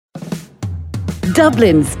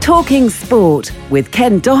Dublin's Talking Sport with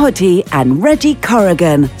Ken Doherty and Reggie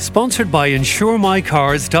Corrigan. Sponsored by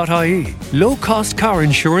InsureMyCars.ie. Low-cost car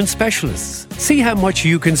insurance specialists. See how much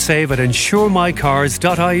you can save at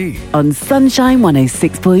InsureMyCars.ie. On Sunshine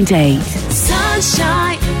 106.8.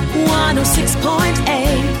 Sunshine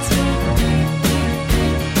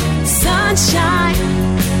 106.8. Sunshine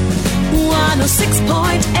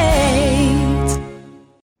 106.8.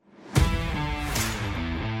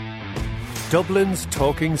 Dublin's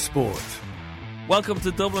Talking Sport. Welcome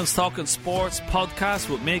to Dublin's Talking Sports podcast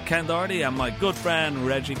with me, Ken Doherty, and my good friend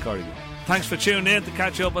Reggie Corrigan. Thanks for tuning in to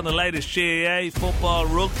catch up on the latest GAA, football,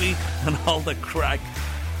 rugby and all the crack.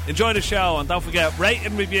 Enjoy the show and don't forget, rate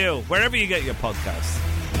and review wherever you get your podcasts.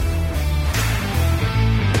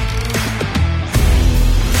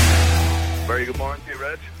 Very good morning to you,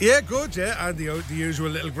 Reg. Yeah, good, yeah. And the usual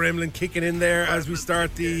little gremlin kicking in there as we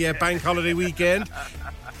start the bank holiday weekend.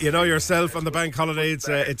 You know yourself, on the bank holiday,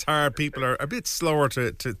 it's hard. People are a bit slower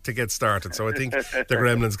to get started. So I think the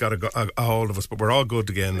gremlins got a hold of us. But we're all good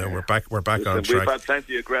again now. We're back on track. We've had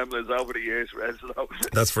plenty of gremlins over the years, Reg.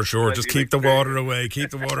 That's for sure. Just keep the water away. Keep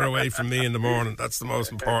the water away from me in the morning. That's the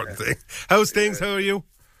most important thing. How's things? How are you?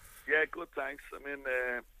 Yeah, good, thanks. I'm in,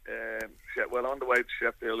 on the way to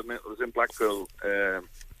Sheffield. I was in Blackpool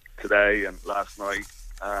today and last night,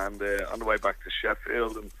 and on the way back to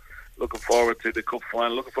Sheffield, and looking forward to the cup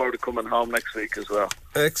final. Looking forward to coming home next week as well.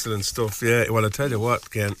 Excellent stuff, yeah. Well, I tell you what,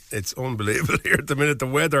 Ken, it's unbelievable here at the minute. The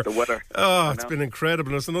weather. Oh, it's been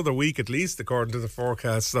incredible. It's another week at least, according to the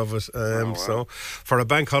forecasts of it. Wow. So, for a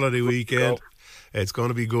bank holiday weekend, it's going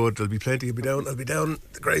to be good. There'll be plenty. I'll be down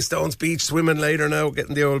the Greystones Beach swimming later now,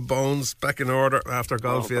 getting the old bones back in order after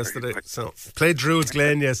golf yesterday. So, played Druids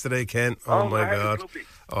Glen yesterday, Ken. Oh my God.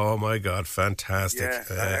 Oh my God, fantastic.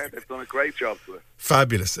 Yeah, they've done a great job to it.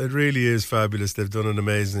 Fabulous. It really is fabulous. They've done an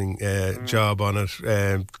amazing job on it.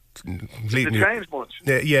 Did it change much?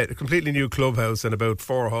 Yeah, a completely new clubhouse and about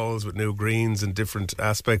 4 holes with new greens and different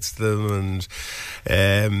aspects to them.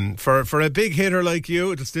 And for a big hitter like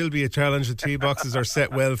you, it'll still be a challenge. The tee boxes are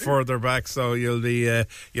set well further back, so you'll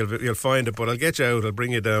find it. But I'll get you out. I'll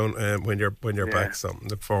bring you down when you're back. So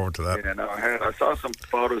look forward to that. Yeah, no, I saw some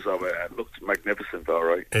photos of it. It looked magnificent. All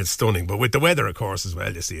right, it's stunning. But with the weather, of course, as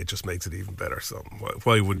well, you see, it just makes it even better. So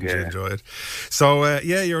why wouldn't you enjoy it? So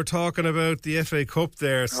you're talking about the FA Cup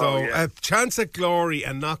there. So a chance at glory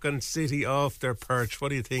and knocking City off their perch. What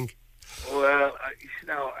do you think? Well,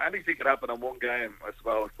 anything can happen in one game, I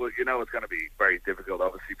suppose. But, it's going to be very difficult,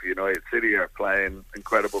 obviously, for United. City are playing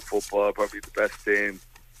incredible football, probably the best team,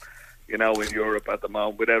 in Europe at the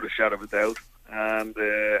moment, without a shadow of a doubt. And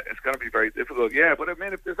it's going to be very difficult. Yeah, but I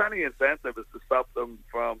mean, if there's any incentive, it's to stop them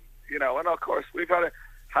from, and of course, we've had a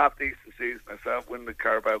half-decent season myself, winning the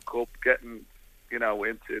Carabao Cup, getting,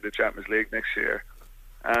 into the Champions League next year.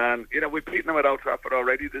 And, we've beaten them at Old Trafford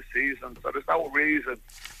already this season, so there's no reason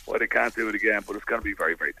why they can't do it again, but it's going to be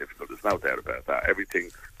very, very difficult. There's no doubt about that.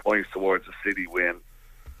 Everything points towards a City win.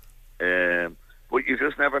 But you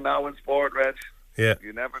just never know in sport, Reg. Yeah.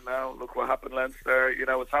 You never know. Look what happened Leinster.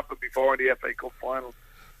 It's happened before in the FA Cup final.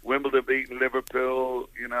 Wimbledon beating Liverpool,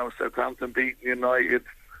 Southampton beating United,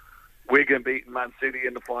 Wigan beating Man City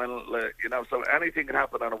in the final. So anything can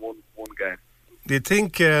happen on a one game. Do you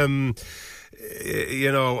think, all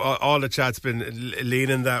the chat's been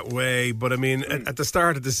leaning that way, but I mean, at the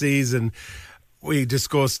start of the season, we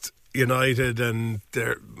discussed United and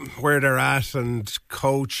where they're at and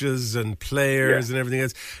coaches and players and everything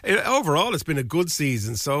else. Overall, it's been a good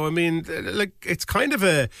season. So, I mean, it's kind of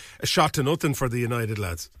a shot to nothing for the United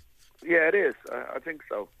lads. Yeah, it is. I think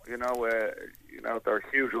so. They're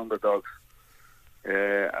huge underdogs.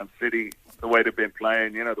 And City, the way they've been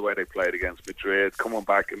playing, the way they played against Madrid, coming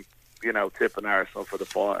back and, tipping Arsenal for the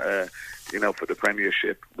for the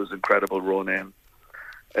Premiership was incredible run in.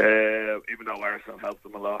 Even though Arsenal helped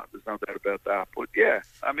them a lot, there's no doubt about that. But yeah,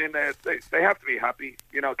 I mean, they have to be happy,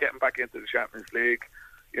 getting back into the Champions League,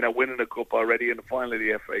 winning the cup already in the final of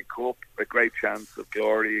the FA Cup, a great chance of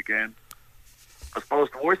glory again. I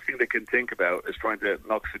suppose the worst thing they can think about is trying to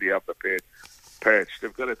knock City off the perch.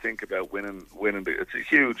 They've got to think about winning. It's a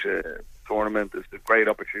huge tournament. It's a great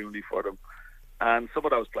opportunity for them. And some of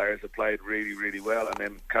those players have played really, really well. And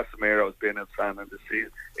then Casemiro has been outstanding this season.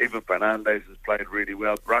 Even Fernandes has played really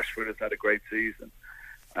well. Rashford has had a great season.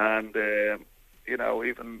 And,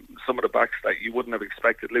 even some of the backs that you wouldn't have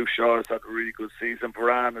expected. Luke Shaw has had a really good season.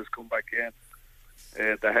 Varane has come back in.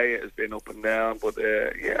 De Gea has been up and down. But,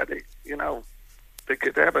 they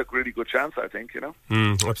have a really good chance, I think,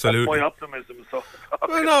 Absolutely. That's my optimism. So,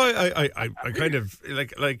 well, no, I kind of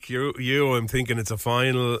like you. I'm thinking it's a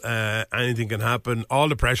final. Anything can happen. All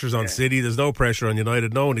the pressure's on City. There's no pressure on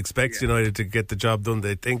United. No one expects United to get the job done.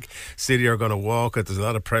 They think City are going to walk it. There's a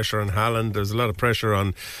lot of pressure on Haaland. There's a lot of pressure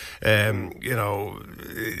on,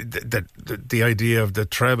 the idea of the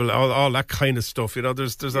treble, all that kind of stuff.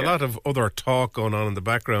 There's a lot of other talk going on in the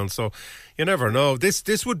background. So you never know.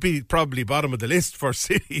 This would be probably bottom of the list for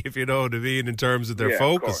City, if you know what I mean, in terms of their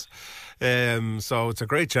focus. So it's a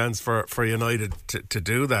great chance for United to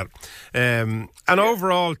do that. And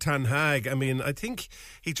overall, Ten Hag, I mean, I think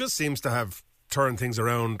he just seems to have turned things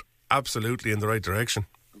around absolutely in the right direction.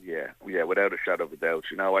 Yeah, without a shadow of a doubt.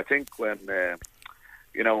 I think when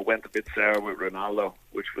it went a bit sour with Ronaldo,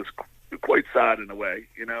 which was quite sad in a way.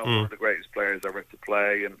 One of the greatest players ever to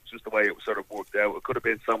play, and just the way it sort of worked out, it could have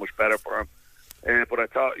been so much better for him. But I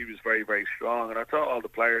thought he was very, very strong, and I thought all the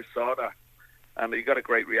players saw that, and he got a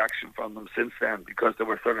great reaction from them since then, because they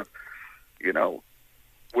were sort of,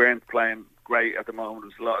 weren't playing great at the moment. There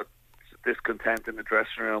was a lot of discontent in the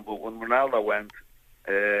dressing room, but when Ronaldo went,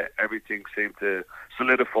 everything seemed to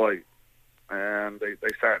solidify, and they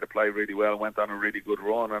started to play really well, went on a really good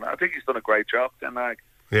run, and I think he's done a great job, Ten Hag.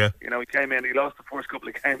 Yeah. He came in, he lost the first couple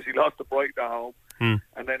of games, he lost to Brighton at home,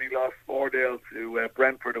 and then he lost 4-0 to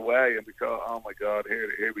Brentford away, and we thought, oh my God,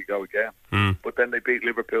 here we go again. But then they beat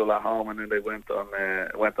Liverpool at home, and then they went on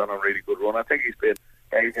a really good run. I think he's been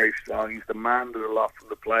very, very strong. He's demanded a lot from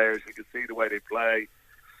the players. You can see the way they play.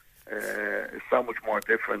 It's so much more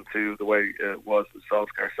different to the way it was with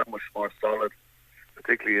Solskjaer, so much more solid,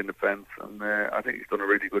 particularly in defence, and I think he's done a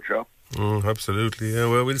really good job. Absolutely, yeah.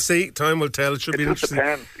 Well, we'll see. Time will tell. It should be interesting. It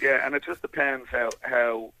just depends, and it just depends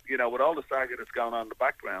how with all the saga that's going on in the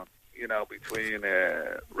background, between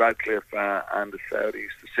Radcliffe and the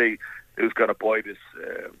Saudis, to see who's going to buy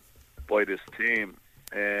this team.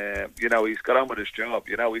 He's got on with his job.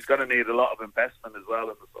 He's going to need a lot of investment as well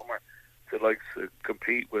in the summer to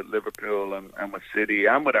compete with Liverpool and with City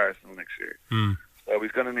and with Arsenal next year. So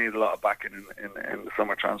he's going to need a lot of backing in the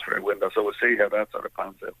summer transfer window. So we'll see how that sort of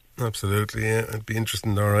pans out. Absolutely, yeah. It'd be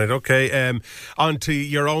interesting. All right, okay. On to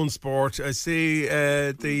your own sport. I see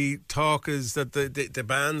the talk is that the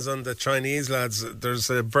bans on the Chinese lads, there's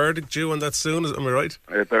a verdict due on that soon, am I right?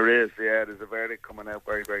 There is, yeah. There's a verdict coming out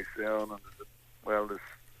very, very soon. And there's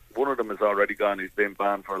one of them has already gone. He's been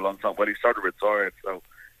banned for a long time. Well, he's sort of retired, so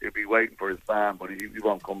he'll be waiting for his ban, but he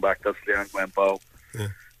won't come back. That's Liang Wenbo. Yeah.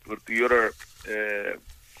 But the other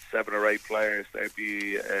 7 or 8 players,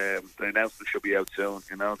 the announcement should be out soon.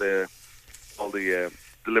 All the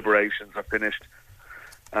deliberations are finished,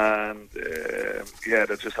 and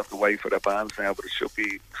they'll just have to wait for their bans now. But it's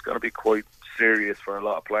going to be quite serious for a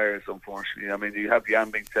lot of players, unfortunately. I mean, you have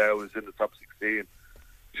Yan Bingtao, who's in the top 16,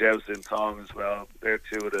 Zhao Xintong as well. They're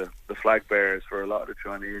two of the flag bearers for a lot of the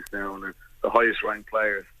Chinese now, and they're the highest ranked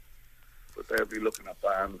players. But they'll be looking at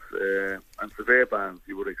bans, and severe bans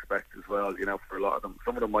you would expect as well, for a lot of them.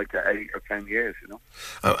 Some of them might get 8 or 10 years,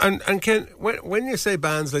 And Ken, when you say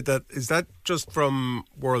bans like that, is that just from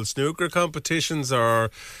World Snooker competitions, or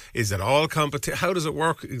is it all competition? How does it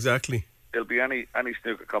work exactly? It'll be any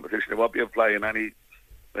snooker competition. It won't be able to play in any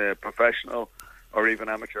professional or even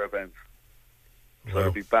amateur events. So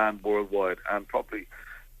it'll be banned worldwide, and probably,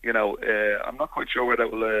 I'm not quite sure where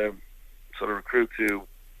that will sort of recruit to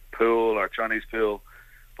pool or Chinese pool,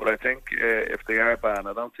 but I think if they are banned,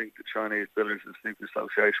 I don't think the Chinese Billiards and Snooker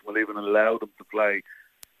Association will even allow them to play.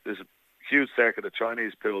 There's a huge circuit of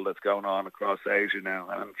Chinese pool that's going on across Asia now,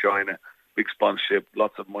 and China, big sponsorship,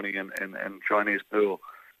 lots of money in Chinese pool.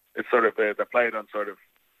 It's sort of they're played on sort of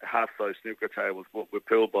half-size snooker tables, but with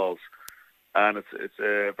pool balls, and it's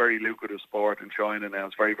a very lucrative sport in China now.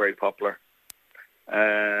 It's very, very popular.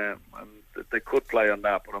 And they could play on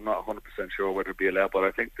that, but I'm not 100% sure whether it'd be allowed. But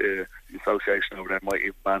I think the association over there might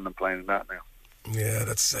even ban them playing in that now. Yeah,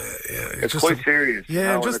 that's it's quite serious.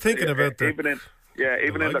 Yeah, I'm just thinking about that.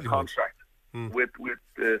 Even in the contract with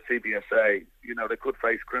the CBSA, they could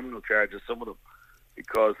face criminal charges, some of them,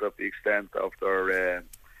 because of the extent of their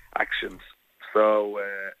actions. So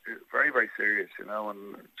very, very serious,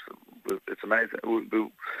 and it's amazing.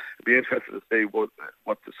 We'll be interested to see what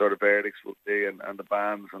the sort of verdicts will be, and the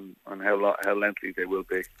bans, and how lengthy they will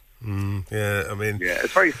be.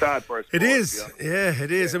 It's very sad for us. It is,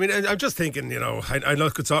 it is. I mean, I'm just thinking, I know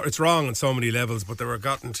it's wrong on so many levels, but they were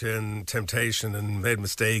gotten to in temptation and made a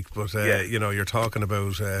mistake. But you're talking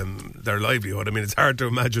about their livelihood. I mean, it's hard to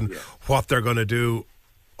imagine what they're going to do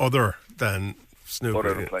other than snooker.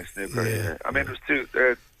 Other than play snooker. Yeah. I mean, there's two.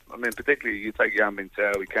 Particularly you take Yan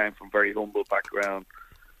Bingtao. He came from very humble background.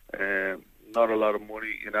 not a lot of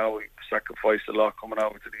money. You know, he sacrificed a lot coming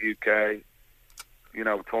over to the UK. You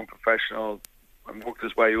know, turned professional and worked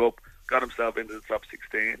his way up. Got himself into the top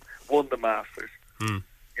 16. Won the Masters.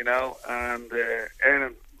 You know, and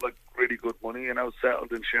earning like really good money. You know,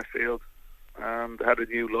 settled in Sheffield and had a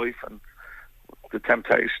new life. And the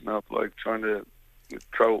temptation of like trying to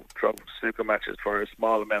throw snooker matches for a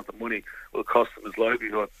small amount of money will cost him his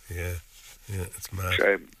livelihood. Yeah, it's mad.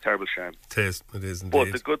 Shame, terrible shame. It is indeed.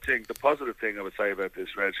 But the good thing, the positive thing I would say about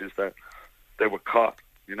this, Reg, is that they were caught.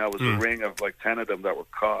 You know, it was a ring of like 10 of them that were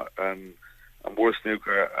caught, and World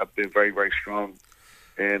Snooker have been very, very strong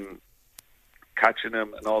in catching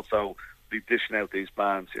them and also dishing out these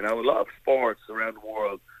bans. You know, a lot of sports around the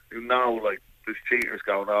world who know like there's cheaters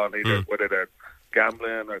going on, either whether they're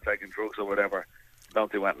gambling or taking drugs or whatever,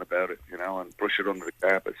 don't do anything about it, you know, and brush it under the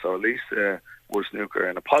carpet. So at least World Snooker,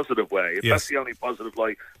 in a positive way, if that's the only positive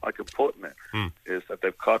light I can put in it, is that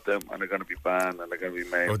they've caught them and they're going to be banned and they're going to be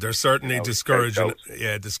made. Oh, they're certainly discouraging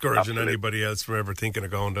Absolutely. anybody else from ever thinking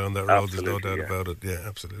of going down that road. There's no doubt about it. Yeah,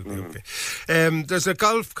 absolutely. Okay. There's a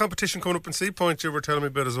golf competition coming up in Sea Point you were telling me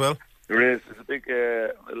about as well. There is. It's a big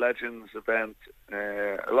Legends event.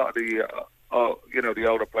 A lot of the the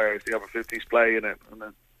older players, the over 50s, play in it,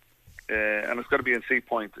 and it's going to be in Sea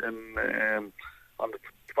Point on the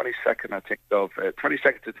 22nd, I think, of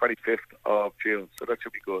 22nd to 25th of June. So that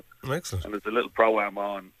should be good. Excellent. And there's a little pro-am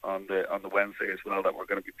on the Wednesday as well that we're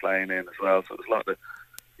going to be playing in as well. So there's a lot of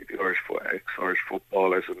the Irish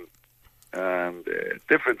footballers and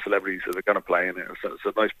different celebrities that are going to play in it. So it's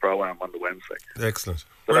a nice pro-am on the Wednesday. Excellent.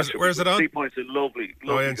 So where's it on? Sea Point's a lovely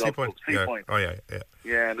in Sea golf Point. club. Sea Point. Oh, yeah.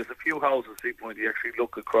 Yeah, and there's a few holes in Sea Point. You actually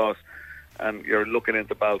look across and you're looking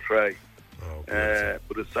into Baltray.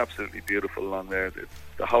 But it's absolutely beautiful along there.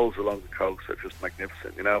 The holes along the coast are just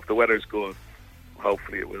magnificent. You know, if the weather's good,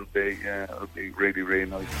 hopefully it will be. Yeah, it'll be really, really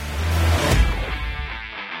nice.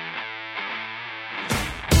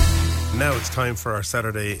 Now it's time for our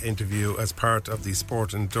Saturday interview as part of the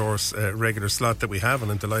Sport Endorse regular slot that we have,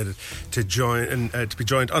 and I'm delighted to be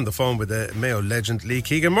joined on the phone with Mayo legend Lee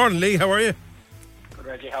Keegan. Morning, Lee. How are you? Good,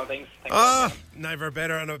 Reggie. How are things? Never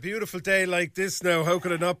better on a beautiful day like this. Now, how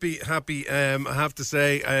could I not be happy? I have to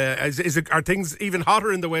say, are things even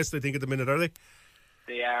hotter in the west? I think at the minute, are they?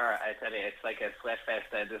 They are. I tell you, it's like a sweat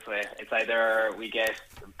fest this way. It's either we get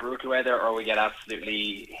brutal weather or we get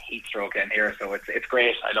absolutely heat stroke in here. So it's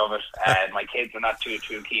great. I love it. My kids are not too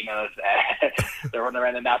keen on it. They're running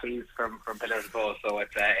around in nappies from pillar to post. So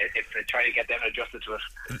it's trying to get them adjusted to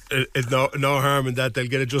it. It's no harm in that. They'll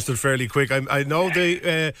get adjusted fairly quick. I know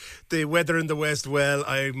the weather in the west well.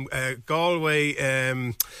 I'm Galway.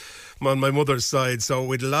 On my mother's side, so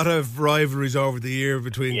with a lot of rivalries over the year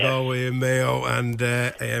between Galway and Mayo, and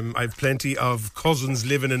I've plenty of cousins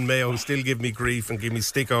living in Mayo who still give me grief and give me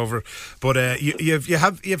stick over. But you've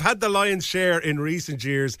had the lion's share in recent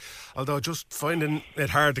years, although just finding it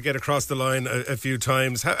hard to get across the line a few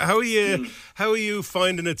times. How are you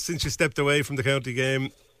finding it since you stepped away from the county game?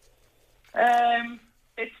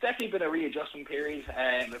 It's definitely been a readjustment period.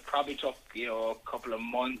 It probably took a couple of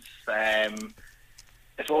months.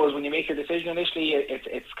 I suppose when you make your decision initially,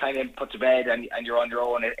 it's kind of put to bed and you're on your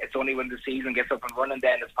own. It's only when the season gets up and running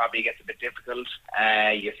then it probably gets a bit difficult.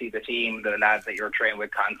 You see the team, the lads that you're training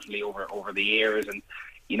with constantly over the years, and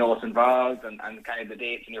you know what's involved and kind of the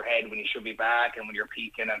dates in your head when you should be back and when you're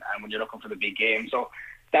peaking and when you're looking for the big game. So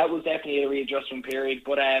that was definitely a readjustment period.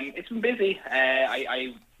 But it's been busy.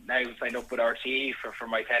 I now signed up with RT for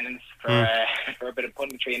my tenants for a bit of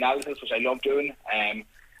punditry analysis, which I love doing.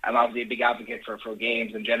 I'm obviously a big advocate for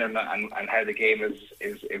games in general and how the game is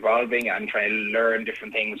evolving and trying to learn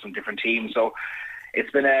different things from different teams. So it's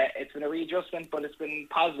been a readjustment, but it's been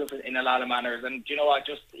positive in a lot of manners. And do you know what?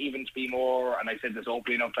 Just even to be more, and I said this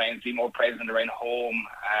openly enough times, be more present around home,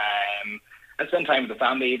 and spend time with the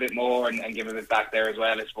family a bit more and give a bit back there as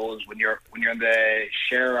well. I suppose when you're in the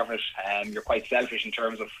share of it, you're quite selfish in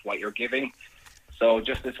terms of what you're giving. So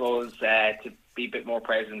just I suppose to be a bit more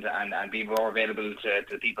present and be more available to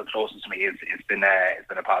the people closest to me, it's been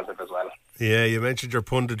a positive as well. Yeah, you mentioned your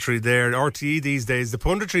punditry there. RTE these days, the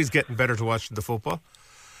punditry is getting better to watch than the football.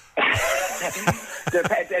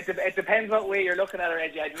 It depends what way you're looking at it,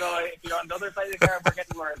 Reggie. I don't know if you're on the other side of the car, we're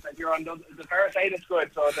getting worse. If you're on the far side, it's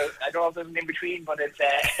good. So I don't know if there's an in between, but it's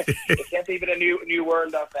definitely been a new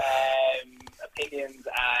world of opinions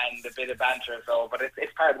and a bit of banter. So, but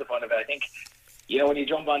it's part of the fun of it. I think when you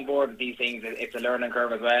jump on board with these things, it's a learning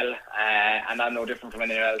curve as well, and I'm no different from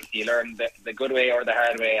anyone else. You learn the good way or the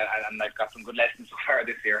hard way, and I've got some good lessons so far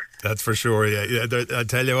this year. That's for sure. Yeah. I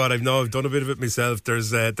tell you what, I've done a bit of it myself. There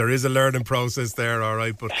is a learning process there, all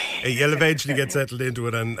right, but you'll eventually get settled into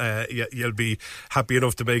it, and you'll be happy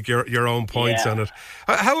enough to make your own points on it.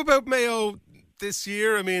 How about Mayo this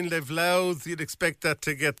year? I mean, they've Louth. You'd expect that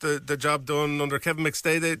to get the job done under Kevin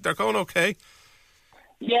McStay. They're going okay.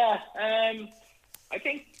 Yeah. I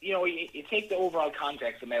think, you take the overall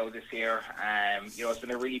context of Mayo this year. It's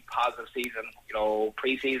been a really positive season.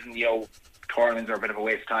 Pre-season, tournaments are a bit of a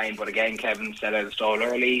waste of time. But again, Kevin set out the stall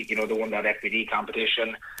early. They won that FBD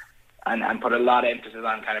competition and put a lot of emphasis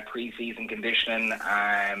on kind of pre-season conditioning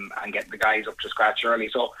and getting the guys up to scratch early.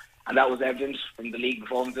 And that was evident from the league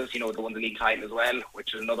performances. They won the league title as well,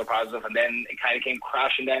 which is another positive. And then it kind of came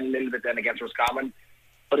crashing down a little bit then against Roscommon.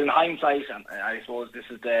 But in hindsight, and I suppose this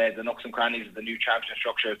is the nooks and crannies of the new championship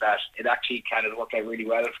structure, that it actually kind of worked out really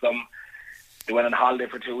well for them. They went on holiday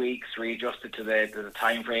for 2 weeks, readjusted to the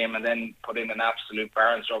time frame, and then put in an absolute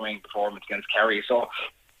barnstorming performance against Kerry. So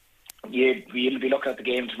you'll be looking at the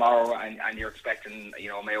game tomorrow, and you're expecting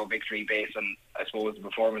Mayo victory based on, I suppose, the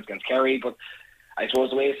performance against Kerry. But I suppose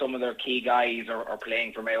the way some of their key guys are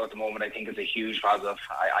playing for Mayo at the moment, I think is a huge positive.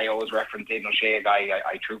 I always reference Aidan O'Shea, a guy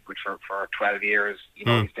I trooped with for 12 years.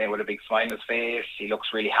 He's staying with a big smile on his face. He looks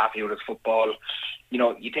really happy with his football.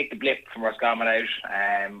 You take the blip from Roscommon out,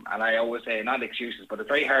 and I always say, not excuses, but it's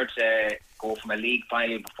very hard to go from a league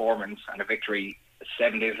final performance and a victory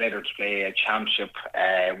 7 days later to play a championship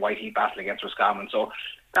white heat battle against Roscommon. So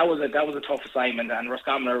that was a tough assignment, and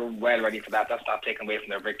Roscommon are well ready for that. That's not taken away from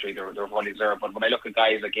their victory. They're fully deserved. But when I look at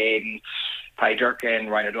guys like Aidan, Paddy Durkin,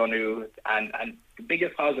 Ryan O'Donoghue, and the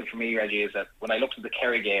biggest positive for me, Reggie, is that when I looked at the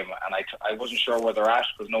Kerry game, and I wasn't sure where they're at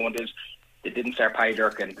because no one did. They didn't start Paddy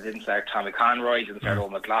Durkin, they didn't start Tommy Conroy, didn't start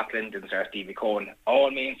Owen McLaughlin, didn't start Stevie Cohen. All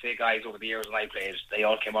mainstay guys over the years when I played, they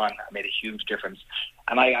all came on and made a huge difference.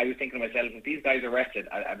 And I was thinking to myself, if these guys are rested,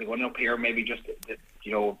 are they going up here maybe just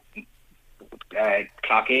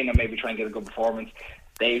clock in and maybe try and get a good performance?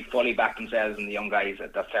 They fully backed themselves and the young guys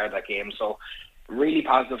that started that game. So really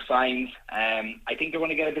positive signs. I think they're going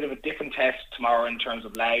to get a bit of a different test tomorrow in terms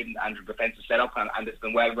of Louth and defensive setup, and it's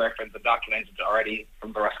been well referenced and documented already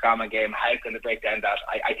from the Roscommon game. How can they break down that?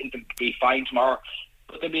 I think they'll be fine tomorrow,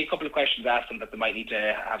 but there'll be a couple of questions asked them that they might need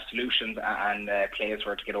to have solutions and players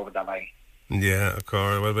for to get over that line. Yeah, of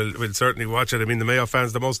course. Well, we'll certainly watch it. I mean, the Mayo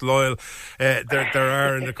fans, the most loyal there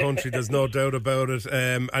are in the country. There's no doubt about it.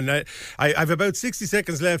 And I've about 60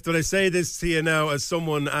 seconds left, but I say this to you now as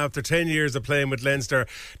someone after 10 years of playing with Leinster,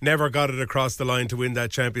 never got it across the line to win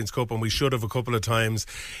that Champions Cup, and we should have a couple of times.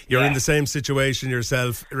 You're in the same situation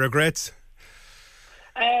yourself. Regrets?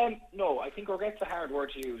 No, I think regret's a hard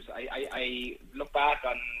word to use. I look back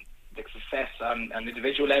on the success on an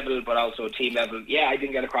individual level, but also team level. Yeah, I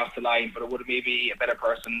didn't get across the line, but it would have made me a better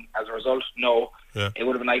person as a result. No, It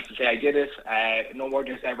would have been nice to say I did it. No more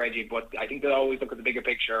than said, Reggie, but I think they'll always look at the bigger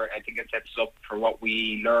picture. I think it sets us up for what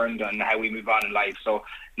we learned and how we move on in life. So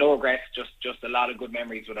no regrets, just a lot of good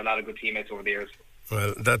memories with a lot of good teammates over the years.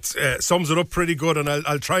 Well, that sums it up pretty good, and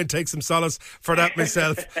I'll try and take some solace for that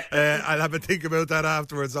myself. I'll have a think about that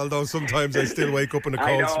afterwards, although sometimes I still wake up in a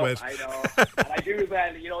cold sweat. I know. And I do as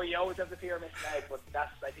well. You always have the fear of missing out, but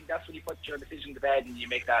I think that's when you put your decision to bed and you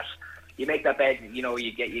make that bed,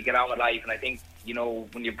 you get on with life. And I think,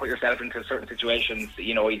 when you put yourself into certain situations,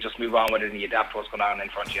 you just move on with it and you adapt to what's going on in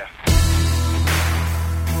front of you.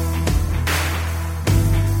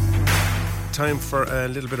 Time for a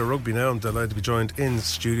little bit of rugby now. I'm delighted to be joined in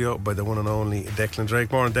studio by the one and only Declan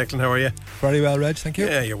Drake. Morning, Declan, how are you? Very well, Reg, thank you.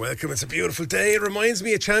 Yeah, you're welcome. It's a beautiful day. It reminds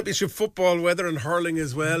me of championship football weather and hurling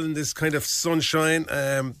as well, in this kind of sunshine.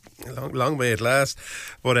 Long may it last,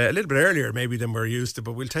 but a little bit earlier maybe than we're used to,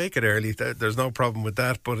 but we'll take it early. There's no problem with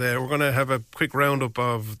that. But we're going to have a quick roundup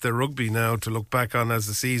of the rugby now to look back on as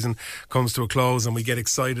the season comes to a close and we get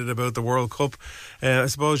excited about the World Cup. I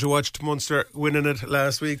suppose you watched Munster winning it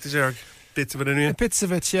last week, did you? Bits of it anyway? Bits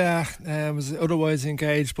of it, yeah. Was otherwise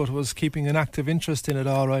engaged, but was keeping an active interest in it,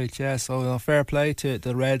 all right, yeah. So fair play to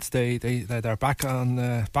the Reds. They're back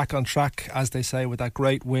on track, as they say, with that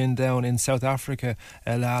great win down in South Africa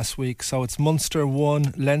last week. So it's Munster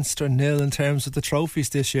 1, Leinster 0 in terms of the trophies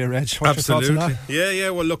this year, Reg. What's your thoughts on that?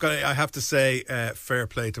 Yeah. Well, look, I have to say, fair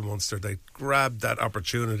play to Munster. They grabbed that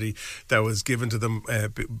opportunity that was given to them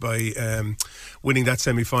by winning that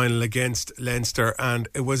semi-final against Leinster, and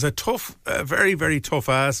it was a very, very tough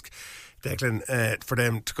ask, Declan, for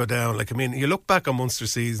them to go down. You look back on Munster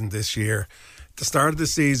season this year, the start of the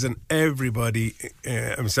season, everybody,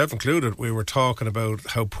 myself included, we were talking about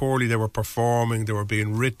how poorly they were performing. They were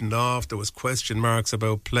being written off. There was question marks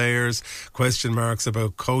about players, question marks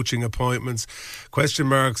about coaching appointments, question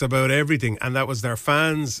marks about everything. And that was their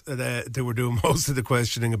fans that they were doing most of the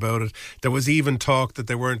questioning about it. There was even talk that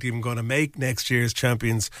they weren't even going to make next year's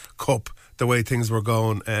Champions Cup, the way things were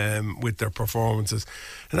going with their performances.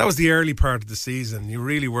 And that was the early part of the season.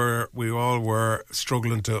 We all were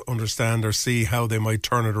struggling to understand or see how they might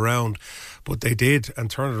turn it around. But they did, and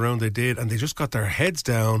turn it around they did. And they just got their heads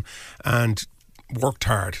down and worked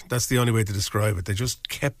hard. That's the only way to describe it. They just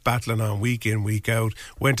kept battling on week in, week out.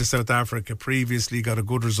 Went to South Africa previously, got a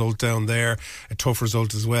good result down there, a tough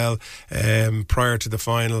result as well, prior to the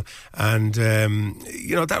final. And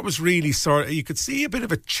that was really you could see a bit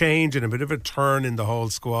of a change and a bit of a turn in the whole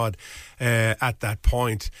squad at that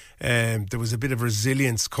point. There was a bit of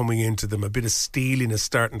resilience coming into them, a bit of steeliness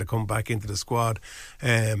starting to come back into the squad,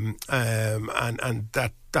 and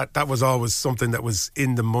that was always something that was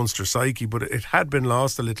in the Munster psyche, but it had been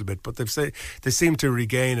lost a little bit. But they seemed to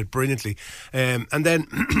regain it brilliantly, and then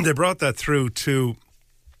they brought that through to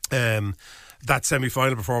that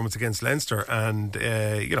semi-final performance against Leinster. And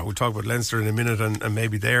we'll talk about Leinster in a minute and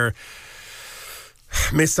maybe their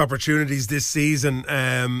missed opportunities this season,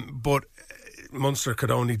 but Munster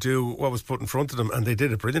could only do what was put in front of them, and they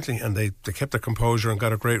did it brilliantly, and they kept their composure and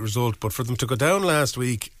got a great result. But for them to go down last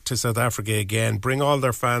week to South Africa again, bring all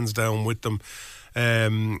their fans down with them,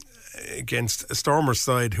 against a Stormers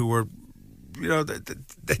side who were,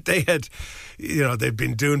 they had, they'd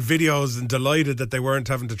been doing videos and delighted that they weren't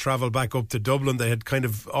having to travel back up to Dublin. They had kind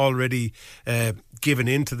of already given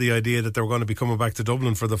in to the idea that they were going to be coming back to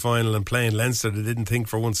Dublin for the final and playing Leinster. They didn't think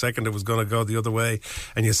for 1 second it was going to go the other way.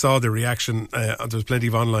 And you saw the reaction. There was plenty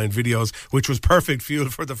of online videos, which was perfect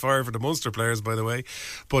fuel for the fire for the Munster players, by the way.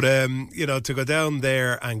 But, to go down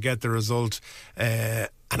there and get the result,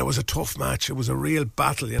 and it was a tough match. It was a real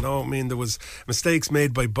battle, there was mistakes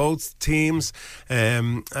made by both teams,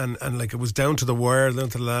 and like it was down to the wire, down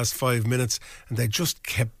to the last 5 minutes, and they just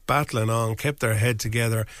kept battling on, kept their head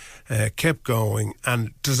together, kept going,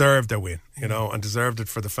 and deserved their win, and deserved it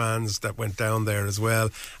for the fans that went down there as well.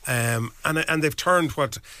 And they've turned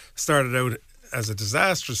what started out as a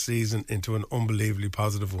disastrous season into an unbelievably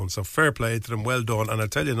positive one. So fair play to them, well done. And I'll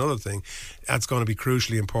tell you another thing, that's going to be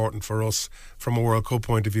crucially important for us from a World Cup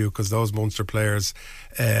point of view, because those Munster players,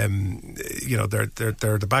 they're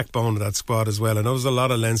the backbone of that squad as well. I know there's a lot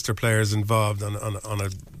of Leinster players involved on a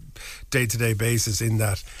day-to-day basis in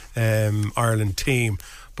that Ireland team,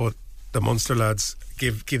 but the Munster lads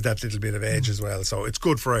give that little bit of edge as well. So it's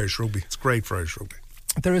good for Irish rugby. It's great for Irish rugby.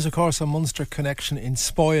 There is, of course, a Munster connection in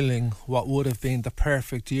spoiling what would have been the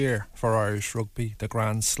perfect year for Irish rugby, the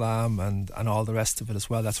Grand Slam and all the rest of it as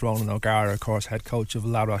well. That's Ronan O'Gara, of course, head coach of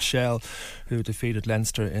La Rochelle, who defeated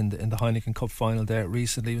Leinster in the Heineken Cup final there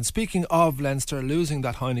recently. And speaking of Leinster, losing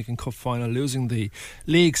that Heineken Cup final, losing the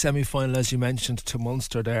league semi-final, as you mentioned, to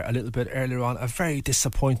Munster there a little bit earlier on, a very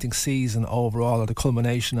disappointing season overall, or the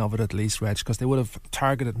culmination of it at least, Reg, because they would have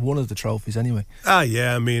targeted one of the trophies anyway.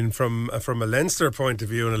 Yeah, I mean, from a Leinster point of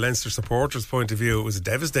view and a Leinster supporters point of view, it was a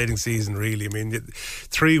devastating season, really. I mean,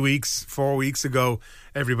 4 weeks ago,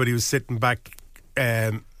 everybody was sitting back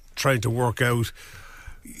trying to work out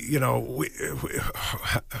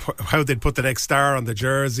how they'd put the next star on the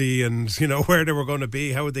jersey, and where they were going to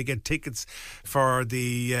be, how would they get tickets for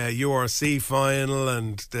the URC final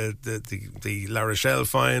and the La Rochelle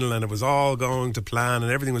final, and it was all going to plan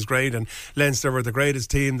and everything was great, and Leinster were the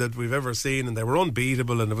greatest team that we've ever seen, and they were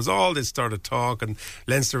unbeatable, and there was all this sort of talk, and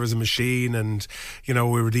Leinster was a machine, and we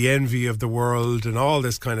were the envy of the world and all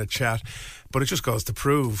this kind of chat. But it just goes to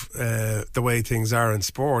prove the way things are in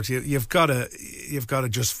sport. You've got to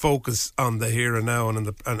just focus on the here and now and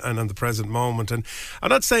on the present moment. And I'm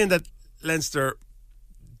not saying that Leinster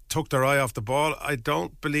took their eye off the ball. I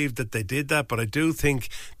don't believe that they did that, but I do think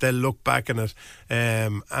they'll look back on it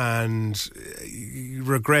and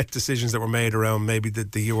regret decisions that were made around maybe the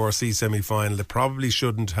URC semi-final. They probably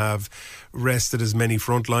shouldn't have rested as many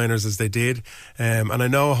frontliners as they did. And I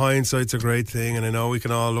know hindsight's a great thing, and I know we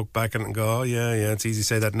can all look back on it and go, oh, yeah, it's easy to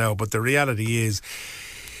say that now. But the reality is,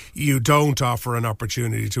 you don't offer an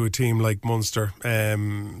opportunity to a team like Munster.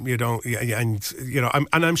 You don't,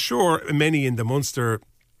 and I'm sure many in the Munster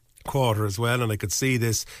quarter as well, and I could see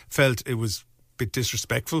this, felt it was a bit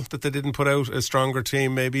disrespectful that they didn't put out a stronger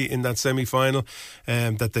team maybe in that semi-final,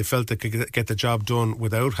 that they felt they could get the job done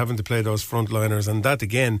without having to play those frontliners. And that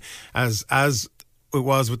again, as it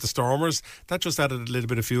was with the Stormers, that just added a little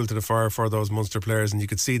bit of fuel to the fire for those Munster players, and you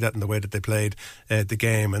could see that in the way that they played the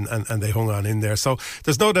game, and they hung on in there. So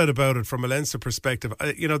there's no doubt about it. From a Leinster perspective,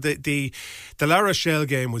 the La Rochelle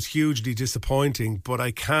game was hugely disappointing, but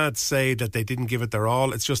I can't say that they didn't give it their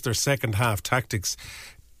all. It's just their second half tactics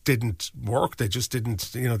didn't work. They just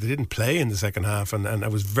didn't, they didn't play in the second half, and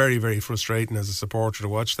it was very, very frustrating as a supporter to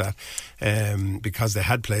watch that, because they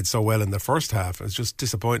had played so well in the first half. It was just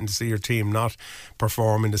disappointing to see your team not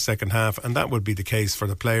perform in the second half, and that would be the case for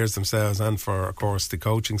the players themselves and for, of course, the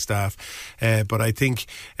coaching staff. But I think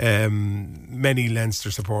many Leinster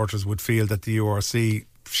supporters would feel that the URC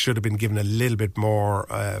should have been given a little bit more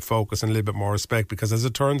focus and a little bit more respect, because as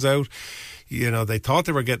it turns out, they thought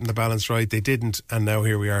they were getting the balance right, they didn't, and now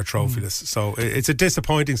here we are trophyless. So it's a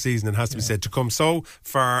disappointing season, it has to be said, to come so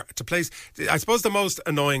far to place. I suppose the most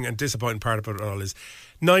annoying and disappointing part about it all is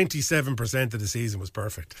 97% of the season was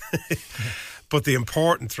perfect. But the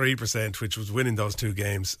important 3%, which was winning those two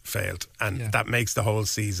games, failed, and that makes the whole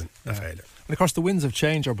season a failure. And of course the winds of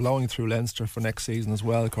change are blowing through Leinster for next season as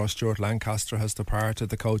well. Of course Stuart Lancaster has departed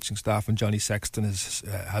the coaching staff, and Johnny Sexton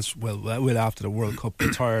will after the World Cup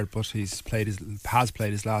retired, but has played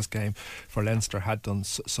his last game for Leinster, had done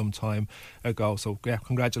some time ago. So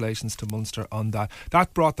congratulations to Munster on that.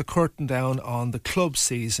 That brought the curtain down on the club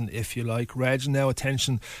season, if you like, Reg. Now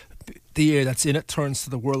attention, the year that's in it turns to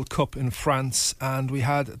the World Cup in France, and we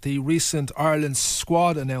had the recent Ireland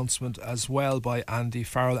squad announcement as well by Andy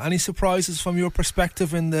Farrell. Any surprises from your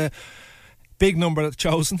perspective in the big number that's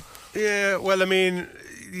chosen? Yeah, well, I mean,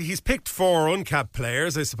 he's picked 4 uncapped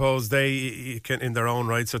players. I suppose they can, in their own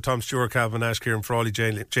right. So Tom Stewart, Calvin Nash, Kieran Frawley,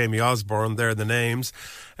 Jamie Osborne, they're the names.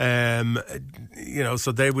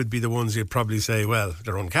 So they would be the ones you'd probably say, well,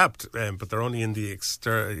 they're uncapped, but they're only in the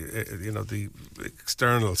the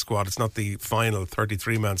external squad. It's not the final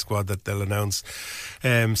 33-man squad that they'll announce.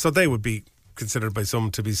 So they would be considered by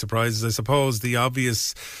some to be surprises. I suppose the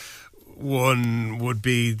obvious one would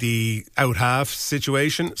be the out half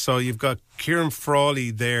situation. So you've got Kieran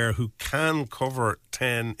Frawley there, who can cover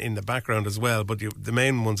 10 in the background as well, but the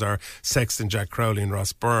main ones are Sexton, Jack Crowley and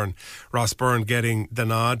Ross Byrne. Ross Byrne getting the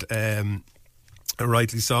nod,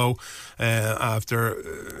 rightly so,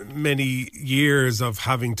 after many years of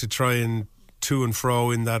having to try and to and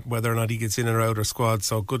fro in that, whether or not he gets in or out of squad.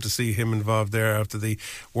 So good to see him involved there after the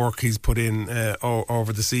work he's put in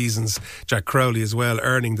over the seasons. Jack Crowley as well,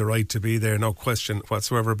 earning the right to be there, no question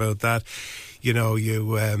whatsoever about that. You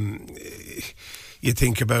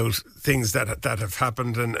think about things that have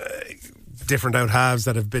happened, and different out halves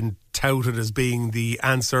that have been touted as being the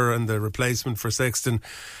answer and the replacement for Sexton,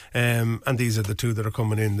 and these are the two that are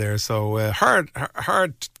coming in there. So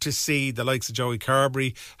hard to see the likes of Joey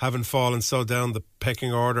Carberry having fallen so down the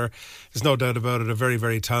pecking order. There's no doubt about it, a very,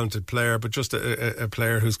 very talented player, but just a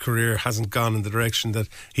player whose career hasn't gone in the direction that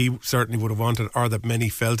he certainly would have wanted, or that many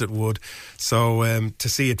felt it would. So to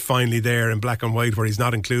see it finally there in black and white, where he's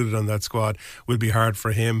not included on that squad, will be hard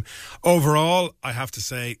for him. Overall, I have to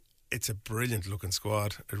say, it's a brilliant looking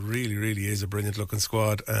squad. It really, really is a brilliant looking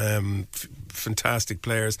squad. Fantastic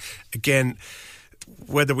players. Again,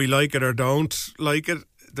 whether we like it or don't like it,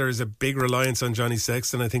 there is a big reliance on Johnny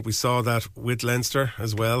Sexton. I think we saw that with Leinster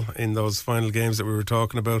as well in those final games that we were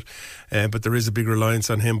talking about. But there is a big reliance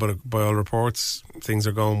on him. But by all reports, things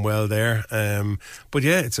are going well there. But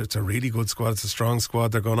yeah, it's a really good squad. It's a strong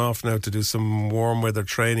squad. They're going off now to do some warm weather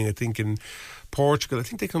training, I think, in Portugal. I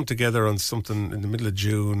think they come together on something in the middle of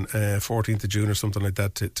June, 14th of June or something like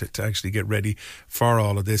that, to actually get ready for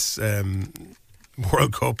all of this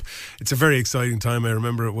World Cup. It's a very exciting time. I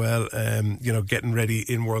remember it well. Getting ready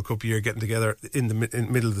in World Cup year, getting together in the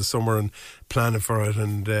middle of the summer and planning for it,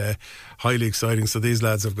 and highly exciting. So these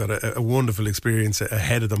lads have got a wonderful experience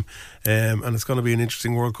ahead of them, and it's going to be an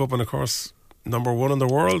interesting World Cup. And of course, number one in the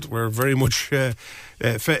world, we're very much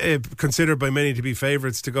considered by many to be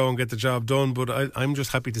favourites to go and get the job done, but I'm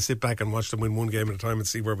just happy to sit back and watch them win one game at a time and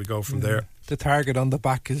see where we go from there. The target on the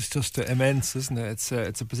back is just immense, isn't it?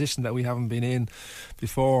 It's a position that we haven't been in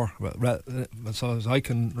before, so as I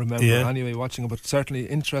can remember anyway, watching it, but certainly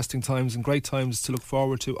interesting times and great times to look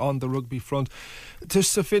forward to on the rugby front.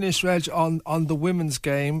 Just to finish, Reg, on the women's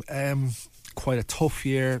game, quite a tough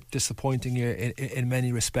year, disappointing year in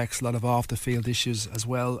many respects, a lot of off the field issues as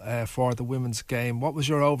well for the women's game. What was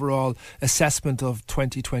your overall assessment of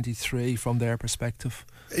 2023 from their perspective?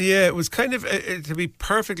 Yeah, it was kind of, to be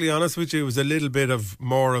perfectly honest with you, it was a little bit of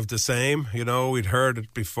more of the same. We'd heard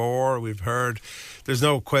it before. There's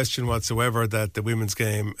no question whatsoever that the women's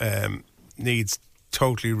game needs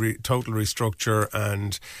total restructure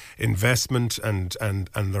and investment and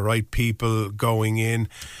the right people going in.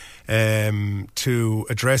 to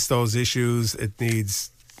address those issues. It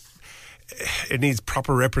needs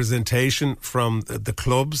proper representation from the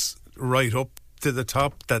clubs right up to the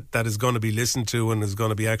top that is going to be listened to and is going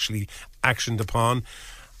to be actually actioned upon.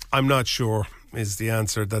 I'm not sure is the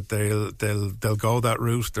answer that they'll go that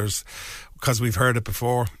route. Because we've heard it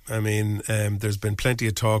before. I mean, there's been plenty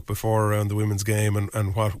of talk before around the women's game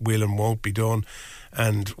and what will and won't be done,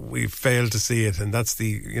 and we've failed to see it. And that's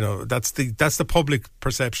the public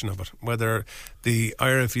perception of it. Whether the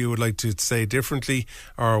IRFU would like to say differently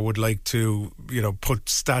or would like to, put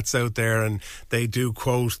stats out there, and they do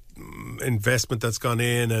quote investment that's gone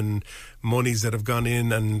in and monies that have gone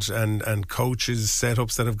in and coaches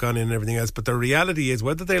setups that have gone in and everything else. But the reality is,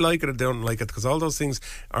 whether they like it or don't like it, because all those things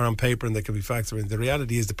are on paper and they can be facts. The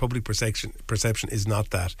reality is the public perception is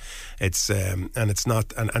not that. It's and it's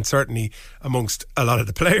not, and certainly amongst a lot of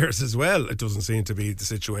the players as well, it doesn't seem to be the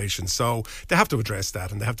situation. So they have to address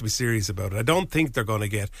that and they have to be serious about it. I don't think they're going to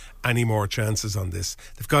get any more chances on this.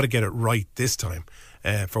 They've got to get it right this time.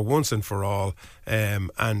 For once and for all,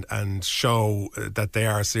 and show that they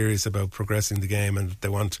are serious about progressing the game and they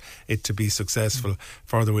want it to be successful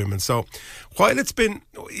for the women. So while it's been,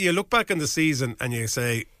 you look back in the season and you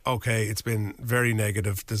say, okay, it's been very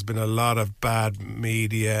negative. There's been a lot of bad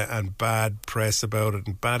media and bad press about it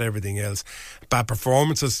and bad everything else, bad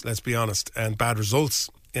performances, let's be honest, and bad results.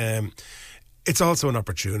 It's also an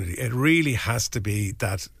opportunity. It really has to be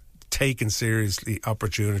that taken seriously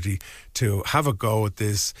opportunity to have a go at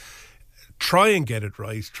this, try and get it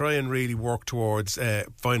right, try and really work towards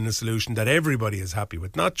finding a solution that everybody is happy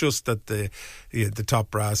with, not just that the top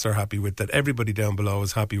brass are happy with, that everybody down below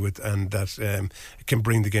is happy with, and that it can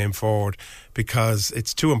bring the game forward, because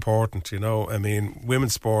it's too important. I mean,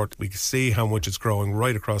 women's sport, we can see how much it's growing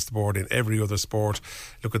right across the board in every other sport.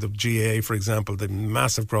 Look at the GAA, for example, the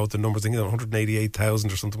massive growth in numbers. I think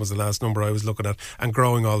 188,000 or something was the last number I was looking at, and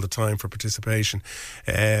growing all the time for participation.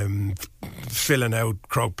 Filling out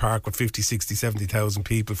Croke Park with 50, 60, 70,000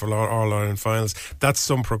 people for All Ireland finals. That's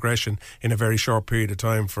some progression in a very short period of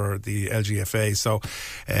time for the LGFA. So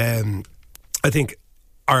I think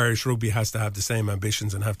Irish rugby has to have the same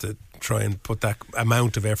ambitions and have to try and put that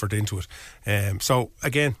amount of effort into it. So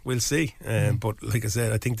again, we'll see. But like I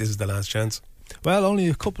said, I think this is the last chance. Well, only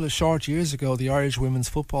a couple of short years ago, the Irish women's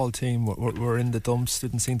football team were in the dumps,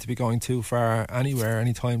 didn't seem to be going too far anywhere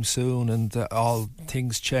anytime soon, and all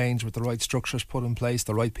things changed with the right structures put in place,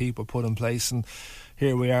 the right people put in place, and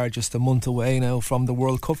here we are just a month away now from the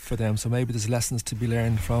World Cup for them. So maybe there's lessons to be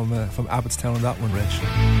learned from Abbottstown on that one, Rich.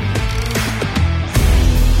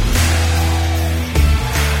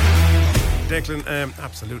 Declan,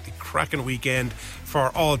 absolutely cracking weekend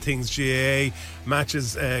for all things GAA.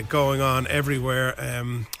 Matches going on everywhere.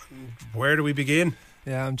 Where do we begin?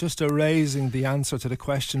 Yeah, I'm just erasing the answer to the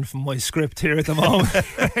question from my script here at the moment,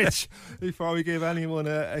 Rich, before we give anyone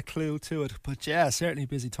a clue to it. But yeah, certainly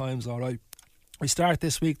busy times, all right. We start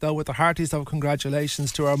this week though with the heartiest of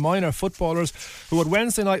congratulations to our minor footballers who at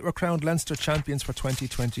Wednesday night were crowned Leinster champions for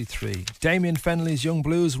 2023. Damien Fennelly's Young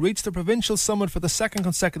Blues reached the provincial summit for the second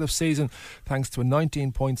consecutive season thanks to a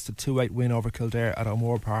 19 points to 2-8 win over Kildare at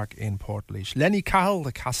O'Moore Park in Portlaoise. Lenny Cahill,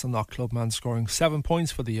 the Castleknock clubman, scoring 7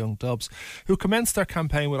 points for the Young Dubs, who commenced their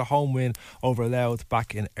campaign with a home win over Louth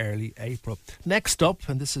back in early April. Next up,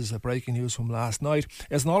 and this is breaking news from last night,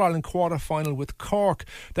 is an All-Ireland quarter-final with Cork.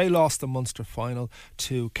 They lost the Munster final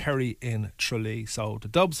to Kerry in Tralee. So the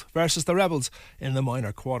Dubs versus the Rebels in the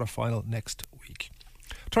minor quarter-final next week.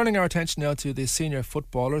 Turning our attention now to the senior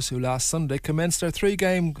footballers who last Sunday commenced their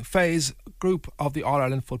 3-game phase group of the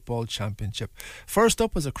All-Ireland Football Championship. First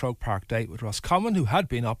up was a Croke Park date with Roscommon, who had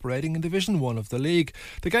been operating in Division 1 of the league.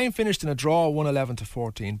 The game finished in a draw, 1-11 to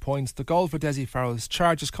 14 points. The goal for Desi Farrell's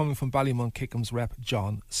charges coming from Ballymun Kickham's rep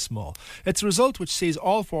John Small. It's a result which sees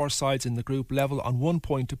all 4 sides in the group level on 1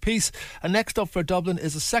 point apiece. And next up for Dublin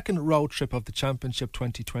is a second road trip of the Championship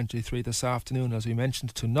 2023 this afternoon, as we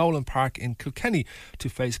mentioned, to Nolan Park in Kilkenny to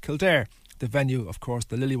face Kildare. The venue, of course,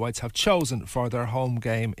 the Lily Whites have chosen for their home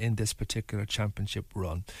game in this particular championship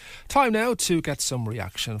run. Time now to get some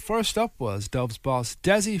reaction. First up was Dove's boss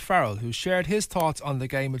Desi Farrell, who shared his thoughts on the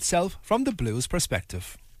game itself from the Blues'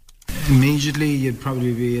 perspective. Immediately you'd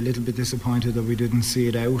probably be a little bit disappointed that we didn't see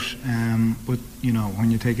it out, but when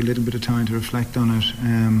you take a little bit of time to reflect on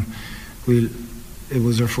it, it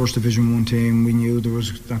was our first Division 1 team. We knew there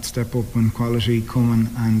was that step up in quality coming,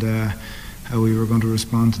 and how we were going to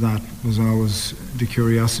respond to that was always the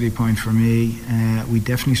curiosity point for me. We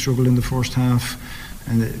definitely struggled in the first half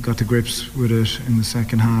and got to grips with it in the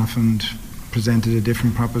second half and presented a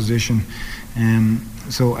different proposition.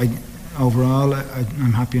 So overall,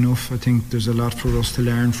 I'm happy enough. I think there's a lot for us to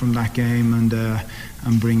learn from that game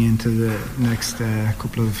and bring into the next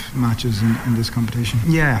couple of matches in this competition.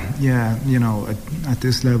 Yeah, you know, at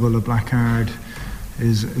this level, a black card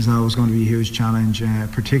is always going to be a huge challenge,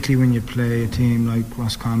 particularly when you play a team like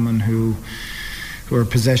Roscommon who are a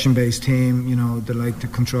possession-based team. You know, they like to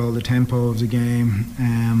control the tempo of the game.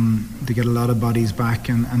 They get a lot of bodies back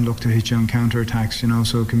and look to hit you on counter-attacks, you know,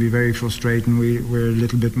 so it can be very frustrating. We're a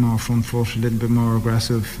little bit more front foot, a little bit more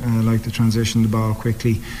aggressive, like to transition the ball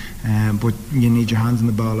quickly, but you need your hands on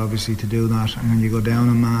the ball obviously to do that, and when you go down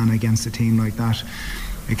a man against a team like that,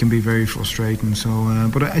 it can be very frustrating. So,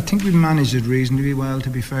 but I think we managed it reasonably well, to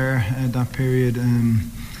be fair, that period,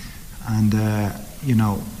 you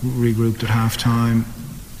know, regrouped at half time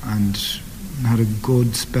and had a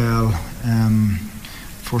good spell.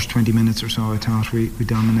 First 20 minutes or so, I thought we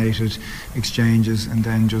dominated exchanges, and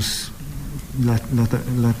then just let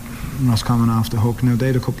Roscommon off the hook. Now they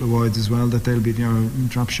had a couple of wides as well that they'll be, you know,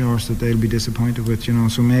 drop shorts that they'll be disappointed with, you know.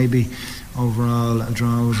 So maybe overall a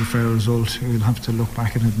draw was a fair result. We'll have to look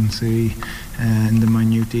back at it and see in the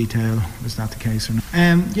minute detail, is that the case or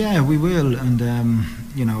not. Yeah, we will, and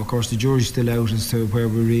you know, of course the jury's still out as to where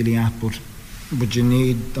we're really at, but you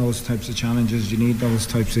need those types of challenges, you need those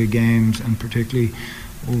types of games, and particularly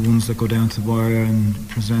ones that go down to the wire and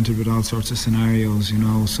presented with all sorts of scenarios, you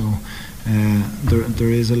know. So there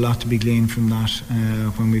is a lot to be gleaned from that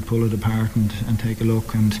when we pull it apart and take a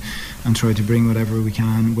look and try to bring whatever we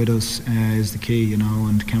can with us is the key, you know.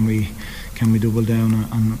 And can we double down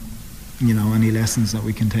on you know, any lessons that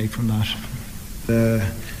we can take from that.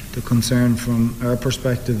 The concern from our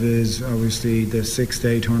perspective is obviously the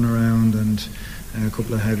 6-day turnaround and a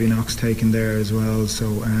couple of heavy knocks taken there as well, so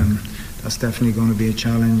that's definitely going to be a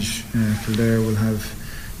challenge. Kildare will have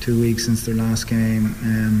 2 weeks since their last game,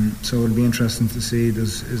 so it'll be interesting to see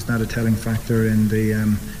is that a telling factor in the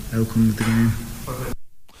outcome of the game.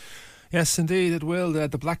 Yes, indeed, it will.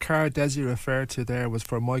 The black card Desi referred to there was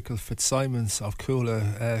for Michael Fitzsimons of Coola,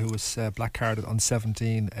 who was black carded on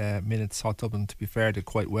 17 minutes. Hot Dublin, to be fair, did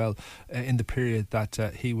quite well in the period that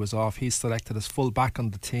he was off. He's selected as full back on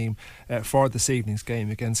the team for this evening's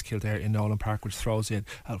game against Kildare in Nolan Park, which throws in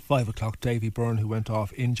at 5 o'clock Davy Byrne, who went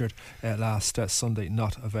off injured last Sunday,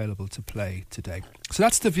 not available to play today. So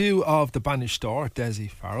that's the view of the banished door,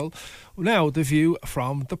 Desi Farrell. Now the view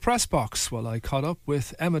from the press box. Well, I caught up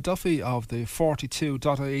with Emma Duffy of the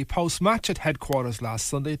 42.ie post-match at headquarters last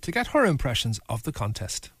Sunday to get her impressions of the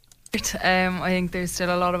contest. I think there's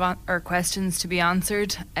still a lot of questions to be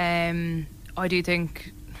answered. I do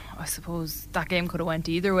think, I suppose, that game could have went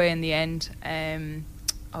either way in the end.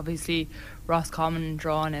 Obviously, Roscommon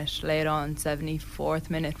drawn it late on 74th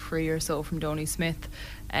minute free or so from Donny Smith,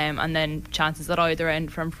 and then chances at either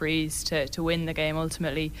end from frees to win the game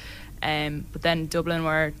ultimately. But then Dublin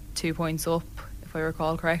were 2 points up, if I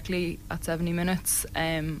recall correctly, at 70 minutes,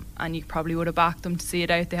 and you probably would have backed them to see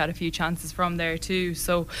it out. They had a few chances from there too.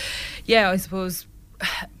 So yeah, I suppose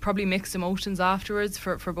probably mixed emotions afterwards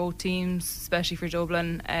for both teams, especially for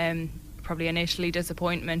Dublin. Probably initially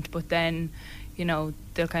disappointment, but then, you know,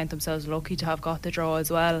 they'll count themselves lucky to have got the draw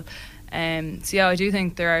as well. So yeah, I do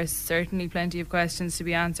think there are certainly plenty of questions to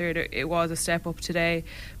be answered. It was a step up today.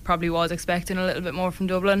 Probably was expecting a little bit more from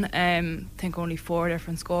Dublin. I think only 4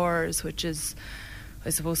 different scorers, which is, I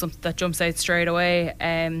suppose, something that jumps out straight away.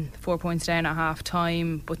 4 points down at half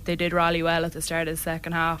time, but they did rally well at the start of the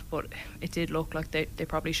second half, but it did look like they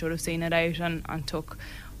probably should have seen it out and took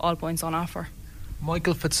all points on offer.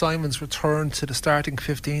 Michael Fitzsimons returned to the starting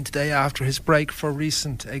 15 today after his break for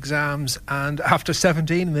recent exams, and after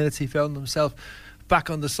 17 minutes he found himself back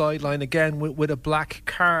on the sideline again with a black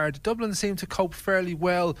card. Dublin seemed to cope fairly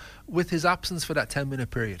well with his absence for that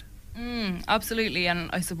 10-minute period. Absolutely,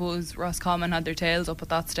 and I suppose Roscommon had their tails up at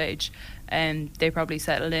that stage, and they probably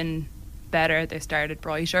settled in better. They started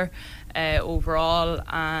brighter overall,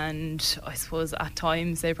 and I suppose at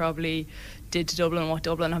times they probably did to Dublin what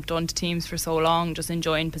Dublin have done to teams for so long, just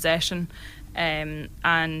enjoying possession.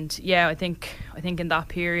 And yeah, I think in that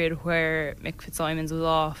period where Mick Fitzsimons was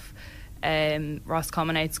off,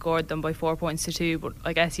 Roscommon outscored them by 4 points to 2, but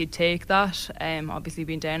I guess you'd take that, obviously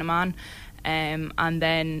being down a man. And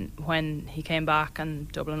then when he came back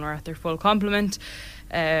and Dublin were at their full complement,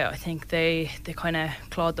 I think they kind of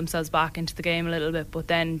clawed themselves back into the game a little bit. But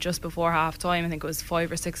then just before half time, I think it was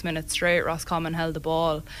 5 or 6 minutes straight, Roscommon held the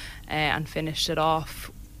ball and finished it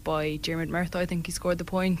off by Diarmuid Murtha. I think he scored the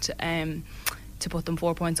point to put them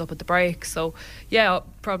 4 points up at the break. So yeah,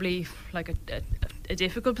 probably like a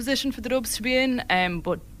difficult position for the Dubs to be in,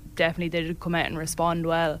 but definitely did come out and respond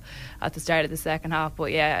well at the start of the second half.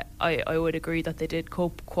 But yeah, I would agree that they did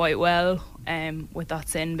cope quite well with that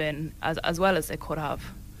sin bin as well as they could have.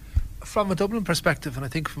 From a Dublin perspective, and I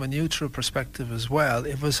think from a neutral perspective as well,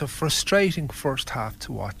 it was a frustrating first half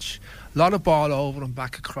to watch. A lot of ball over and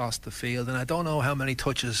back across the field, and I don't know how many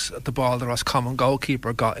touches at the ball the Roscommon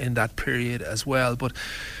goalkeeper got in that period as well, but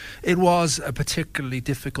it was a particularly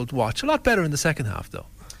difficult watch. A lot better in the second half though.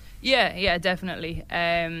 Yeah, definitely.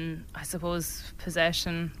 I suppose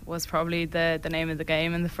possession was probably the name of the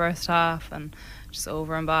game in the first half, and just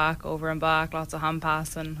over and back, lots of hand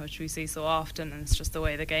passing, which we see so often, and it's just the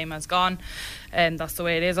way the game has gone, and that's the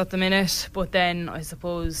way it is at the minute. But then I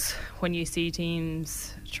suppose when you see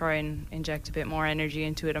teams try and inject a bit more energy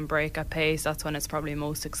into it and break at pace, that's when it's probably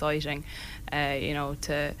most exciting,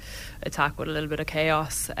 to attack with a little bit of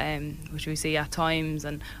chaos, which we see at times.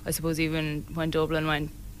 And I suppose even when Dublin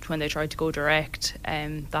when they tried to go direct,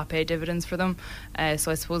 that paid dividends for them.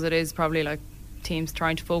 So I suppose it is probably like teams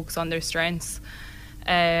trying to focus on their strengths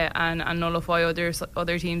and nullify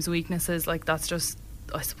other teams' weaknesses. Like, that's just,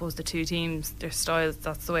 I suppose, the two teams, their styles.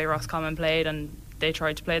 That's the way Roscommon played, and they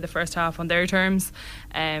tried to play the first half on their terms.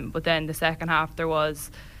 But then the second half, there was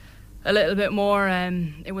a little bit more.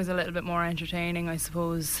 It was a little bit more entertaining, I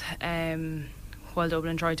suppose. While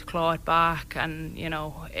Dublin tried to claw it back, and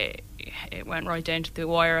it went right down to the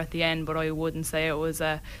wire at the end, but I wouldn't say it was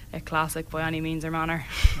a classic by any means or manner.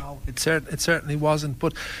 No, it certainly wasn't,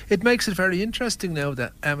 but it makes it very interesting now,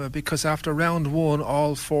 that Emma, because after round one,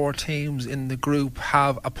 all four teams in the group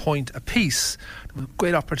have a point apiece.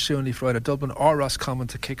 Great opportunity for either Dublin or Roscommon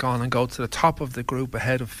to kick on and go to the top of the group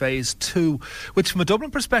ahead of phase 2, which from a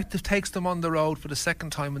Dublin perspective takes them on the road for the second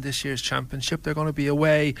time in this year's championship. They're going to be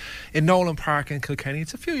away in Nolan Park in Kilkenny.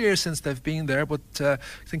 It's a few years since they've been there, but I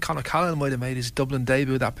think Conor Callan might have made his Dublin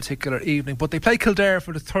debut that particular evening. But they play Kildare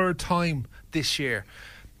for the third time this year.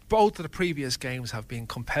 Both of the previous games have been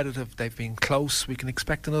competitive, they've been close. We can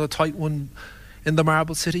expect another tight one in the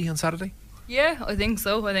Marble City on Saturday? Yeah, I think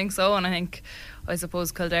so, and I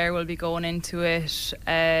suppose Kildare will be going into it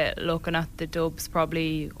looking at the Dubs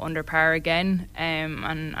probably under par again,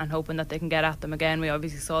 and hoping that they can get at them again. We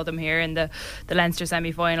obviously saw them here in the Leinster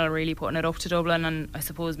semi-final, really putting it up to Dublin, and I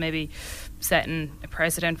suppose maybe setting a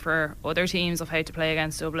precedent for other teams of how to play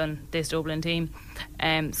against this Dublin team.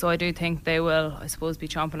 So I do think they will, I suppose, be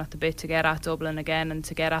chomping at the bit to get at Dublin again, and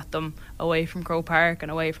to get at them away from Croke Park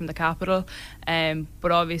and away from the capital.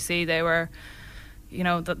 But obviously they were,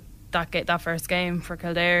 that first game for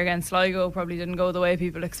Kildare against Sligo probably didn't go the way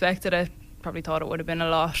people expected it. Probably thought it would have been a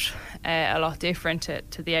lot different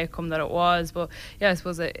to the outcome that it was. But yeah, I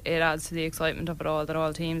suppose it adds to the excitement of it all, that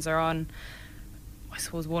all teams are on, I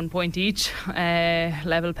suppose, 1 point each,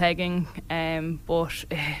 level pegging. But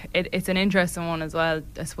it's an interesting one as well.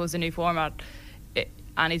 I suppose the new format,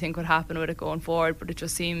 anything could happen with it going forward, but it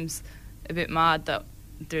just seems a bit mad that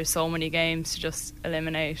there's so many games to just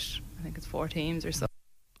eliminate. I think it's 4 teams or so.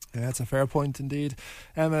 Yeah, that's a fair point indeed.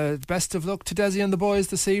 Emma, best of luck to Desi and the boys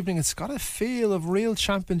this evening. It's got a feel of real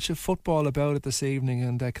championship football about it this evening,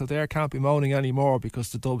 and Kildare can't be moaning anymore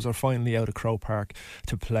because the Dubs are finally out of Croke Park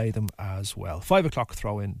to play them as well. 5 o'clock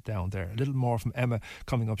throw in down there. A little more from Emma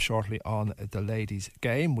coming up shortly on the ladies'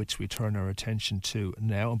 game, which we turn our attention to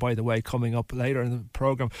now. And by the way, coming up later in the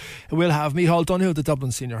programme, we'll have Micheál Donoghue, the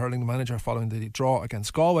Dublin senior hurling manager, following the draw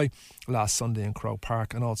against Galway last Sunday in Croke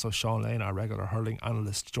Park, and also Sean Lane, our regular hurling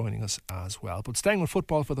analyst, joining us as well. But staying with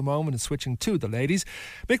football for the moment and switching to the ladies,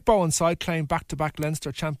 Mick Bowen's side claimed back-to-back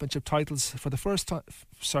Leinster Championship titles for the first time,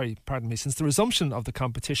 since the resumption of the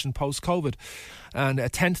competition post-COVID, and a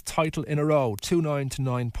 10th title in a row. 2-9 to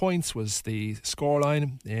 9 points was the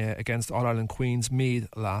scoreline against All-Ireland Queen's Meath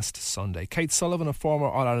last Sunday. Kate Sullivan, a former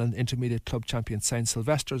All-Ireland Intermediate Club champion St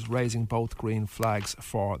Sylvester's, raising both green flags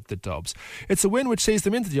for the Dubs. It's a win which sees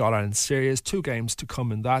them into the All-Ireland Series. 2 games to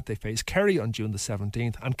come in that. They face Kerry on June the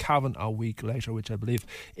 17th and Cavan a week later, which I believe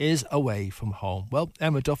is away from home. Well,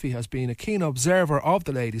 Emma Duffy has been a keen observer of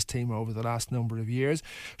the ladies team over the last number of years.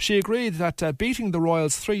 She agreed that beating the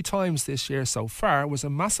Royals 3 times this year so far was a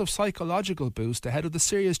massive psychological boost ahead of the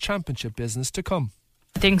serious championship business to come.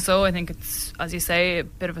 I think so. I think it's, as you say, a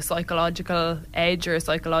bit of a psychological edge or a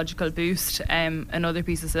psychological boost. Another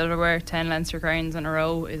piece of silverware, 10 Leinster crowns in a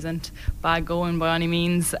row isn't bad going by any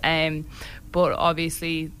means. But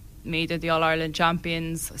obviously, Meath are the All-Ireland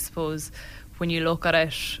champions. I suppose when you look at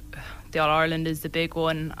it, the All-Ireland is the big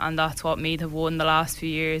one, and that's what Meath have won the last few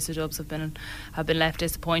years. The Dubs have been left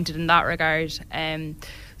disappointed in that regard.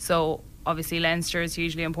 So obviously Leinster is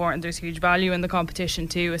hugely important. There's huge value in the competition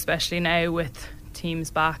too, especially now with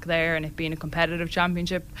teams back there and it being a competitive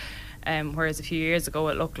championship. whereas a few years ago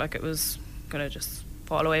it looked like it was going to just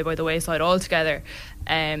fall away by the wayside altogether.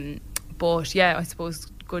 But yeah, I suppose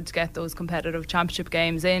good to get those competitive championship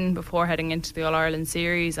games in before heading into the All-Ireland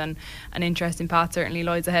series, and an interesting path certainly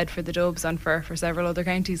lies ahead for the Dubs and for several other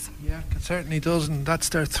counties. Yeah, it certainly does, and that's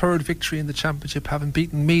their third victory in the championship, having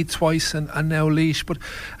beaten Meath twice and now Laois. But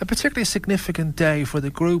a particularly significant day for the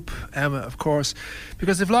group, Emma, of course,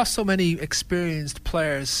 because they've lost so many experienced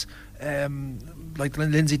players. Like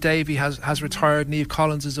Lindsay Davey has retired, Niamh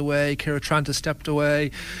Collins is away, Ciara Trant has stepped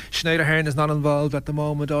away, Sinead Ahern is not involved at the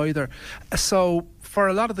moment either. So for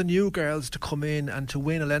a lot of the new girls to come in and to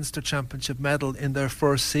win a Leinster Championship medal in their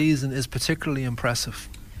first season is particularly impressive.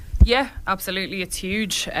 Yeah, absolutely, it's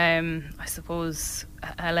huge. I suppose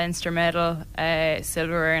a Leinster medal,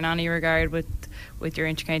 silverware in any regard with your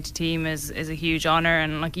intercounty team is a huge honour.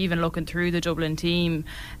 And like, even looking through the Dublin team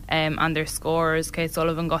and their scores, Kate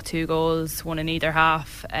Sullivan got 2 goals, one in either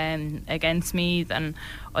half against Meath, and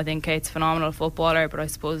I think Kate's a phenomenal footballer. But I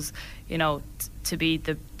suppose, you know, to be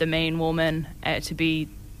the main woman, to be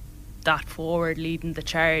that forward leading the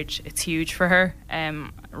charge, it's huge for her.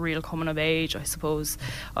 Real coming of age, I suppose.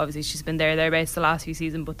 Obviously she's been thereabouts the last few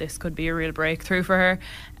seasons, but this could be a real breakthrough for her.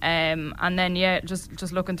 And then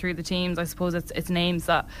just looking through the teams, I suppose it's names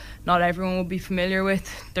that not everyone will be familiar with.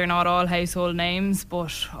 They're not all household names,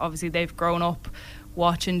 but obviously they've grown up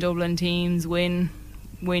watching Dublin teams win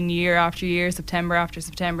year after year, September after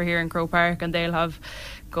September here in Croke Park, and they'll have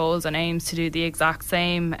goals and aims to do the exact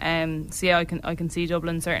same. So yeah, I can see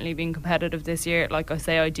Dublin certainly being competitive this year. Like I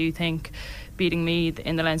say, I do think beating Meath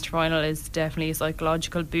in the Leinster final is definitely a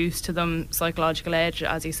psychological boost to them, psychological edge.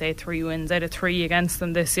 As you say, 3 wins out of 3 against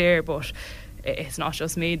them this year, but it's not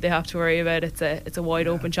just Meath they have to worry about. It's a wide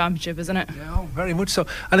open championship, isn't it? Yeah, very much so.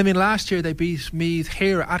 And I mean, last year they beat Meath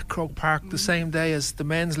here at Croke Park the same day as the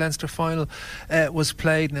men's Leinster final was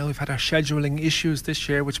played. Now we've had our scheduling issues this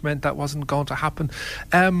year, which meant that wasn't going to happen.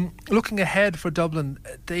 Looking ahead for Dublin,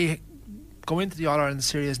 they go into the All-Ireland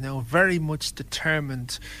series now very much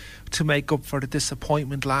determined to make up for the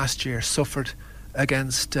disappointment last year suffered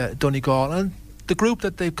against Donegal. And the group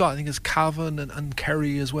that they've got, I think, is Cavan and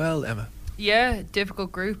Kerry as well, Emma. Yeah,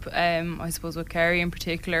 difficult group. I suppose with Kerry in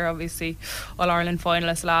particular, obviously All-Ireland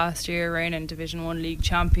finalists last year, reigning Division 1 league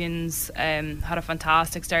champions, had a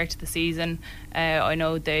fantastic start to the season. I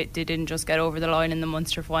know they didn't just get over the line in the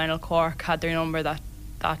Munster final. Cork had their number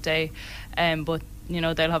that day, but you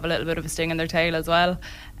know, they'll have a little bit of a sting in their tail as well.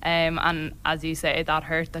 And as you say, that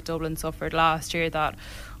hurt that Dublin suffered last year, that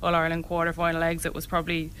All-Ireland quarter-final exit was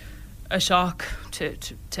probably a shock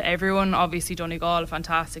to everyone. Obviously Donegal, a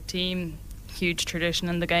fantastic team, huge tradition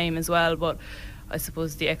in the game as well, but I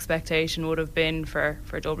suppose the expectation would have been for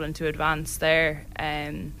Dublin to advance there.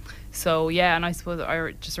 So yeah, and I suppose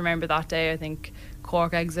I just remember that day, I think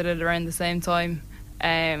Cork exited around the same time,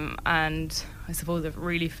 and I suppose it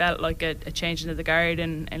really felt like a change into the guard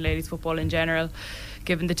in ladies football in general,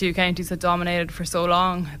 given the 2 counties had dominated for so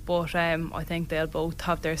long. But I think they'll both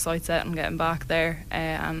have their sights set on getting back there,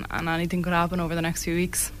 and anything could happen over the next few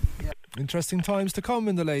weeks. Interesting times to come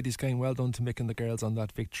in the ladies' game. Well done to Mick and the girls on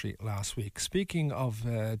that victory last week. Speaking of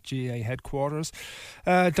GAA headquarters,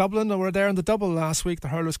 Dublin were there in the double last week. The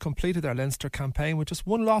hurlers completed their Leinster campaign with just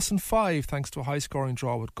 1 loss in 5, thanks to a high-scoring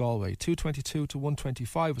draw with Galway. 222 to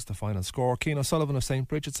 125 was the final score. Cian O'Sullivan of St.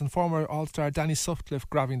 Bridget's and former All-Star Danny Sutcliffe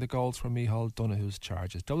grabbing the goals from Micheál Donohue's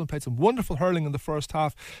charges. Dublin played some wonderful hurling in the first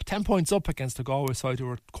half, 10 points up against the Galway side, who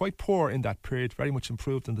were quite poor in that period, very much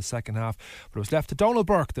improved in the second half, but it was left to Donald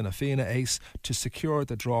Burke and Athena Ace to secure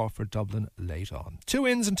the draw for Dublin late on. 2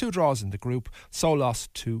 wins and 2 draws in the group, so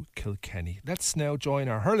lost to Kilkenny. Let's now join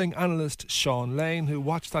our hurling analyst Sean Lane, who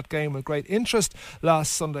watched that game with great interest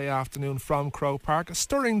last Sunday afternoon from Croke Park. A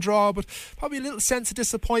stirring draw, but probably a little sense of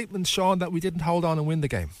disappointment, Sean, that we didn't hold on and win the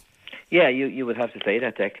game. Yeah, you would have to say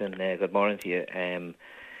that, Declan. Good morning to you.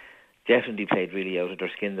 Definitely played really out of their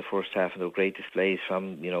skin the first half, and there were great displays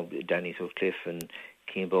from, you know, Danny Sutcliffe, and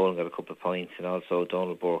Cian Boland got a couple of points, and also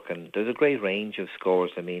Donald Burke. And there's a great range of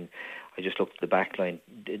scores. I mean, I just looked at the back line.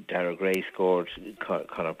 Dara Gray scored,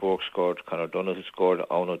 Conor Burke scored, Conor Donoghue scored,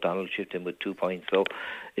 Owen O'Donnell chipped in with 2 points. So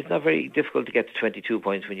it's not very difficult to get to 22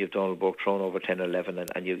 points when you've Donald Burke thrown over 10 or 11,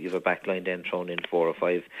 and you have a back line then thrown in 4 or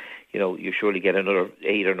 5. You know, you surely get another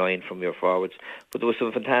 8 or 9 from your forwards. But there were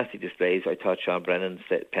some fantastic displays. I thought Sean Brennan's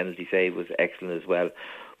penalty save was excellent as well.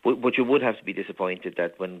 But you would have to be disappointed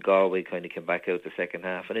that when Galway kind of came back out the second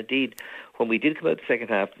half, and indeed when we did come out the second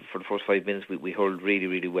half for the first 5 minutes, we hurled really,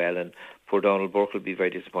 really well, and poor Donald Burke will be very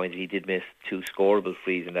disappointed. He did miss 2 scoreable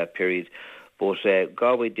frees in that period, But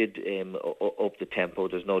Galway did up the tempo,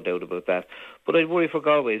 there's no doubt about that. But I'd worry for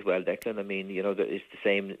Galway as well, Declan. I mean, you know, it's the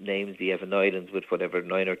same names, the Evan Islands with whatever,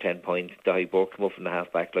 9 or 10 points. Dahi Burke come up from the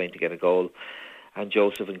half-back line to get a goal. And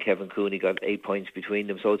Joseph and Kevin Cooney got 8 points between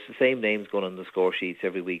them. So it's the same names going on the score sheets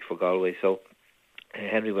every week for Galway. So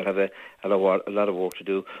Henry will have a lot of work to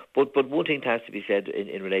do. But one thing has to be said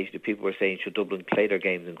in relation to people were saying, should Dublin play their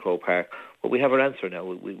games in Croke Park? Well, we have our answer now.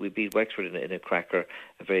 We beat Wexford in a cracker,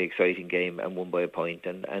 a very exciting game, and won by a point.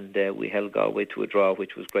 And we held Galway to a draw,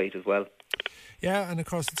 which was great as well. Yeah, and of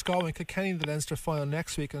course it's Galway Kilkenny in the Leinster final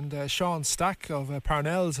next week, and Sean Stack of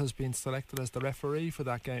Parnell's has been selected as the referee for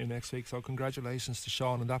that game next week, so congratulations to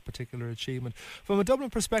Sean on that particular achievement. From a Dublin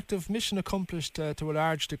perspective, mission accomplished to a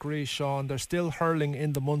large degree, Sean. They're still hurling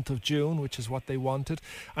in the month of June, which is what they wanted,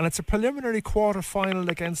 and it's a preliminary quarter final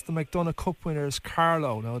against the McDonagh Cup winners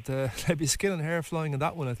Carlow. Now there'll be skin and hair flying in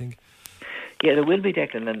that one, I think. Yeah, there will be,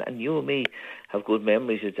 Declan, and you and me have good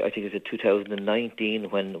memories. I think it's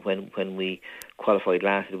 2019 when we qualified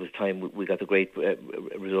last. It was time we got the great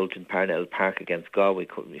result in Parnell Park against Galway.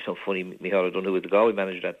 It's so funny, Micheál, I don't know who was the Galway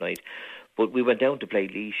manager that night, but we went down to play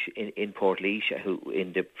Laois in Port Laois, who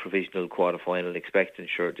in the provisional quarter final, expecting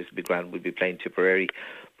sure this would be grand, we'd be playing Tipperary,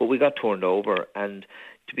 but we got turned over. And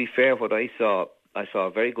to be fair, what I saw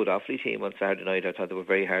a very good Offaly team on Saturday night. I thought they were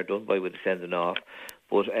very hard done by with the sending off.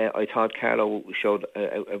 But I thought Carlow showed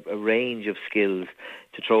a range of skills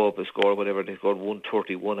to throw up a score, whatever. They scored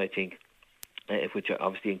 131, I think, which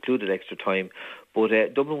obviously included extra time. But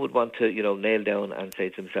Dublin would want to, nail down and say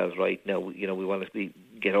to themselves, right, now, we want to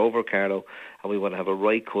get over Carlow, and we want to have a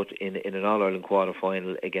right cut in an All-Ireland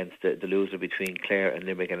quarter-final against the loser between Clare and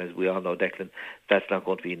Limerick. And as we all know, Declan, that's not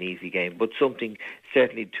going to be an easy game. But something,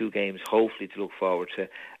 certainly 2 games, hopefully to look forward to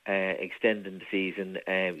extending the season.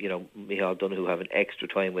 Micheál Donoghue having extra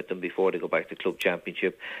time with them before they go back to club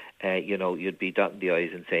championship. You'd be dotting the I's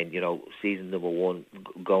and saying, season number 1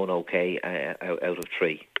 going okay out of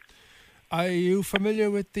 3. Are you familiar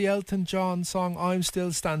with the Elton John song I'm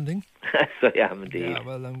Still Standing? Yes, I am indeed. Yeah,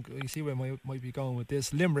 well, you see where I might be going with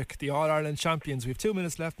this. Limerick, the All-Ireland champions. We have 2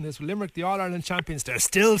 minutes left in this. Limerick, the All-Ireland champions. They're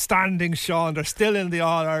still standing, Sean. They're still in the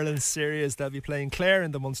All-Ireland series. They'll be playing Clare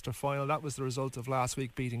in the Munster final. That was the result of last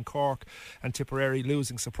week, beating Cork, and Tipperary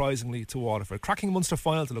losing surprisingly to Waterford. Cracking Munster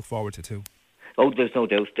final to look forward to too. Oh, there's no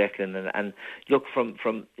doubt, Declan. And look, from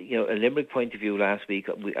a Limerick point of view last week,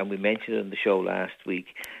 and we mentioned it on the show last week,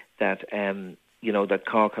 that that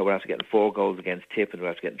Cork were after getting 4 goals against Tip and were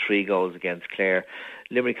after getting 3 goals against Clare.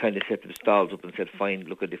 Limerick kind of set the stalls up and said, fine,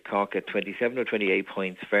 look, if Cork get 27 or 28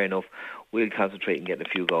 points, fair enough, we'll concentrate and get a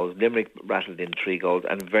few goals. Limerick rattled in 3 goals,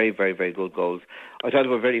 and very, very, very good goals. I thought they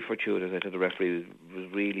were very fortuitous. I thought the referee was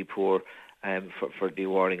really poor for the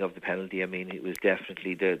awarding of the penalty. I mean, it was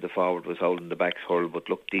definitely the forward was holding the back's hurl, but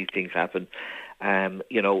look, these things happen.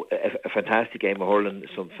 A fantastic game of hurling,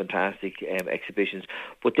 some fantastic exhibitions.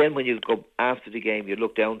 But then when you go after the game, you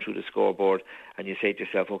look down through the scoreboard and you say to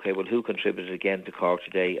yourself, okay, well, who contributed again to Cork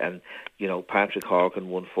today? And, Patrick Horgan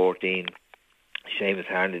won 14, Seamus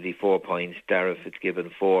Harnedy 4 points, Dara Fitzgibbon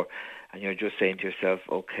 4. And you're just saying to yourself,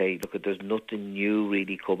 okay, look, there's nothing new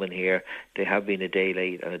really coming here. They have been a day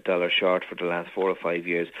late and $1 short for the last 4 or 5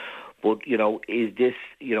 years. But, is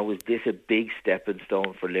this a big stepping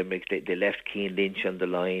stone for Limerick? They left Cian Lynch on the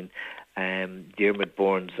line. Diarmuid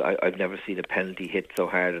Burns, I've never seen a penalty hit so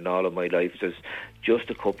hard in all of my life. There's just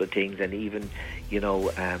a couple of things, and even,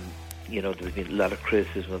 there's been a lot of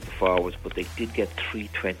criticism of the forwards, but they did get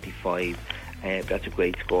 325. That's a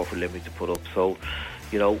great score for Limerick to put up. So,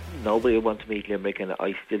 nobody will want to meet Limerick, and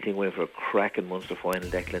I still think we're in for a cracking Munster final,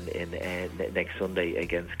 Declan, in next Sunday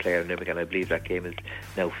against Clare and Limerick, and I believe that game is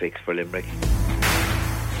now fixed for Limerick.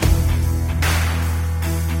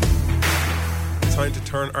 Time to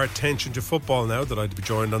turn our attention to football now, that I'd be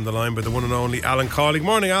joined on the line by the one and only Alan Cawley.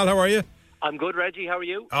 Morning, Al, how are you? I'm good, Reggie. How are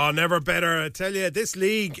you? Oh, never better. I tell you, this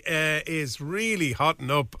league is really hotting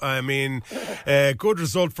up. I mean, good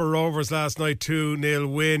result for Rovers last night,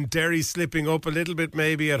 2-0 win. Derry slipping up a little bit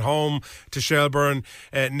maybe at home to Shelbourne,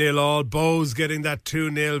 0-0. Bows getting that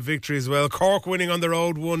 2-0 victory as well. Cork winning on the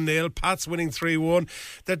road 1-0. Pats winning 3-1.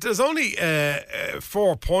 There's only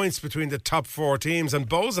 4 points between the top 4 teams, and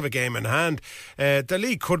Bows have a game in hand. The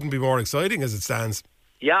league couldn't be more exciting as it stands.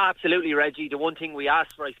 Yeah, absolutely, Reggie. The one thing we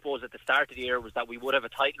asked for, I suppose, at the start of the year was that we would have a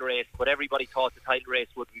title race, but everybody thought the title race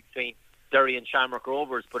would be between Derry and Shamrock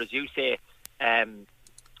Rovers. But as you say,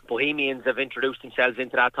 Bohemians have introduced themselves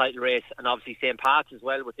into that title race, and obviously St. Pat's as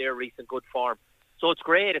well with their recent good form. So it's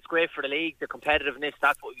great. It's great for the league, the competitiveness.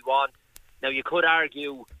 That's what we want. Now, you could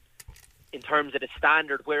argue in terms of the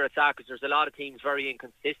standard where it's at, because there's a lot of teams very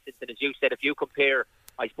inconsistent. And as you said, if you compare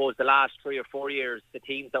I suppose the last 3 or 4 years, the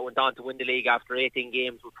teams that went on to win the league after 18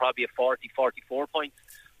 games would probably have 40, 44 points.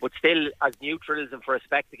 But still, as neutrals and for a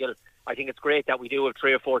spectacle, I think it's great that we do have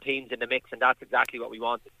 3 or 4 teams in the mix, and that's exactly what we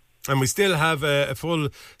wanted. And we still have a full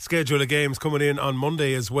schedule of games coming in on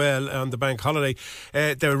Monday as well, on the bank holiday.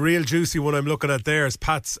 The real juicy one I'm looking at there is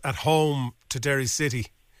Pats at home to Derry City.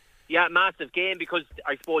 Yeah, massive game, because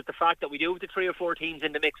I suppose the fact that we do have the 3 or 4 teams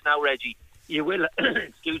in the mix now, Reggie, you will,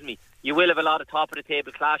 excuse me, you will have a lot of top of the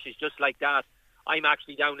table clashes just like that. I'm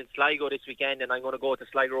actually down in Sligo this weekend, and I'm going to go to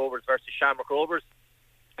Sligo Rovers versus Shamrock Rovers.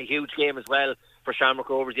 A huge game as well for Shamrock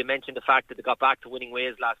Rovers. You mentioned the fact that they got back to winning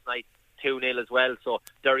ways last night, 2-0 as well, so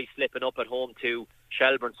Derry slipping up at home to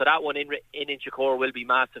Shelburne. So that one in Inchicore will be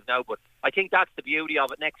massive now, but I think that's the beauty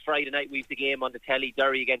of it. Next Friday night we've the game on the telly,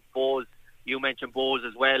 Derry against Bows. You mentioned Bows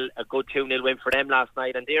as well, a good 2-0 win for them last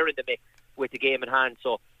night, and they're in the mix with the game in hand.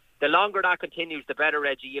 So the longer that continues, the better,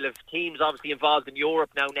 Reggie. You'll have teams obviously involved in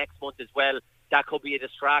Europe now next month as well. That could be a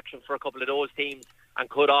distraction for a couple of those teams and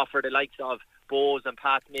could offer the likes of Bows and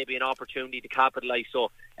Pat maybe an opportunity to capitalise. So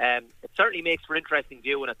it certainly makes for interesting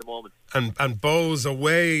viewing at the moment. And Bows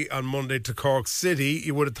away on Monday to Cork City.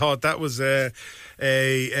 You would have thought that was a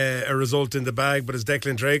result in the bag, but as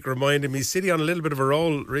Declan Drake reminded me, City on a little bit of a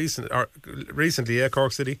roll recently,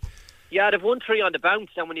 Cork City. Yeah, they've won 3 on the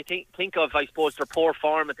bounce, and when you think of, I suppose, their poor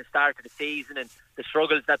form at the start of the season and the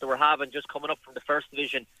struggles that they were having just coming up from the First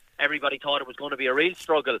Division, everybody thought it was going to be a real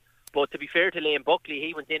struggle. But to be fair to Liam Buckley,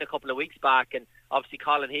 he went in a couple of weeks back, and obviously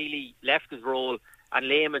Colin Healy left his role and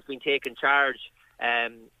Liam has been taking charge.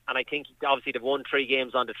 And I think obviously they've won 3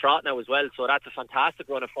 games on the trot now as well, so that's a fantastic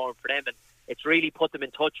run of form for them, and it's really put them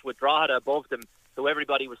in touch with Drogheda above them. So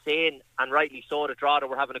everybody was saying, and rightly so, that Drogheda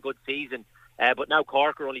were having a good season, but now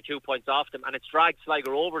Cork are only 2 points off them, and it's dragged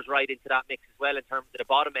Sligo Rovers right into that mix as well in terms of the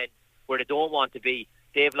bottom end where they don't want to be.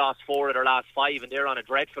 They've lost 4 of their last 5 and they're on a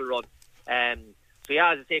dreadful run. So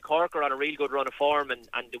yeah, as I say, Cork are on a real good run of form, and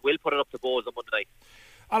they will put it up to Bows on Monday night.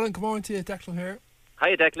 Alan, good morning to you. Declan here.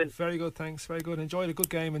 Hiya, Declan. Very good, thanks. Very good. Enjoyed a good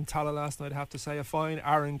game in Tala last night, I have to say. A fine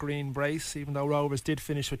Aaron Green brace, even though Rovers did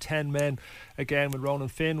finish with 10 men. Again, when Ronan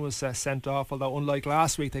Finn was sent off, although unlike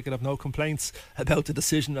last week, they could have no complaints about the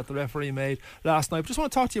decision that the referee made last night. But just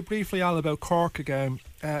want to talk to you briefly, Alan, about Cork again.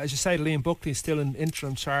 As you say, Liam Buckley is still in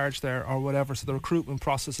interim charge there or whatever, so the recruitment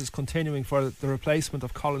process is continuing for the replacement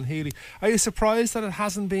of Colin Healy. Are you surprised that it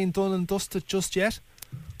hasn't been done and dusted just yet?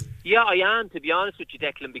 Yeah, I am, to be honest with you,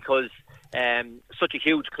 Declan, because such a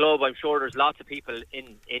huge club. I'm sure there's lots of people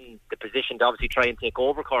in the position to obviously try and take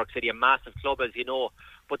over Cork City, a massive club, as you know.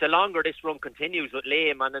 But the longer this run continues with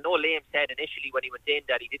Liam, and I know Liam said initially when he went in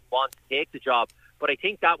that he didn't want to take the job, but I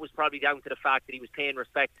think that was probably down to the fact that he was paying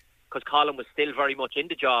respect because Colin was still very much in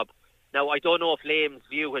the job. Now, I don't know if Liam's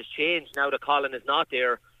view has changed now that Colin is not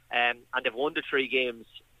there, and they've won the 3 games.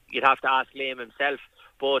 You'd have to ask Liam himself.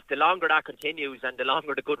 But the longer that continues and the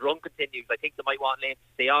longer the good run continues, I think they might want Liam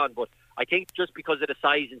to stay on. But I think just because of the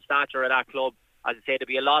size and stature of that club, as I say, there'll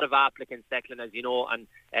be a lot of applicants, Declan, as you know, and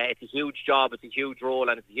it's a huge job, it's a huge role,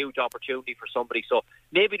 and it's a huge opportunity for somebody. So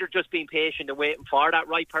maybe they're just being patient and waiting for that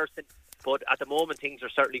right person. But at the moment, things are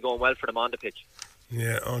certainly going well for them on the pitch.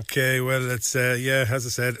 Yeah, okay, well, it's, as I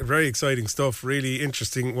said, very exciting stuff, really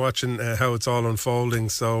interesting watching how it's all unfolding.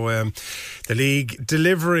 So the league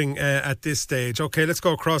delivering at this stage. Okay, let's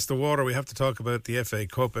go across the water. We have to talk about the FA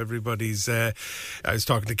Cup. Everybody's, I was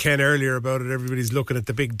talking to Ken earlier about it, everybody's looking at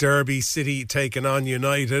the big derby, City taking on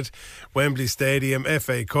United, Wembley Stadium,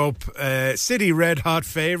 FA Cup. City red hot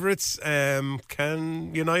favourites.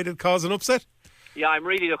 Can United cause an upset? Yeah, I'm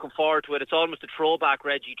really looking forward to it. It's almost a throwback,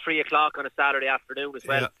 Reggie. 3 o'clock on a Saturday afternoon as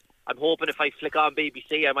well. Yeah. I'm hoping if I flick on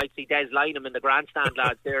BBC, I might see Des Lynam in the grandstand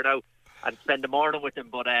lads there now and spend the morning with them.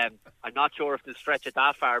 But I'm not sure if they'll stretch it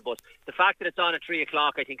that far. But the fact that it's on at 3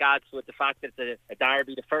 o'clock, I think, adds to it. The fact that it's a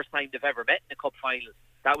derby, the first time they've ever met in a cup final.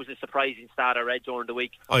 That was a surprising stat I read during the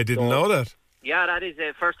week. I didn't know that. Yeah, that is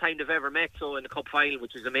the first time they've ever met in the cup final,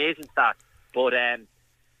 which is an amazing stat. But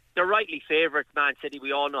they're rightly favourites, Man City.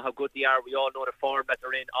 We all know how good they are. We all know the form that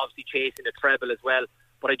they're in, obviously chasing a treble as well.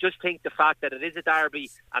 But I just think the fact that it is a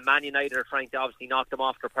derby and Man United are trying to obviously knock them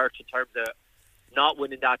off their perch in terms of not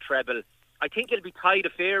winning that treble, I think it'll be tied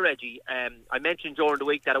affair, Reggie. I mentioned during the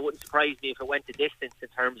week that it wouldn't surprise me if it went the distance in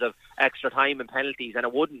terms of extra time and penalties, and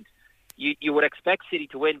it wouldn't. You would expect City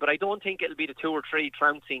to win, but I don't think it'll be the 2 or 3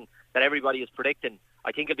 trouncing that everybody is predicting.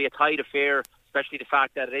 I think it'll be a tied affair, especially the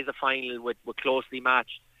fact that it is a final with closely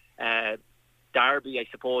matched derby, I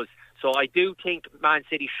suppose. So I do think Man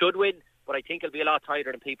City should win, but I think it'll be a lot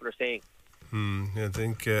tighter than people are saying. I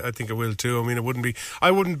think it will too. I mean,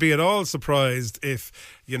 I wouldn't be at all surprised if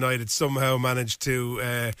United somehow managed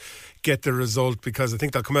to get the result, because I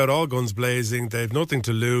think they'll come out all guns blazing. They've nothing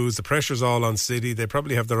to lose. The pressure's all on City. They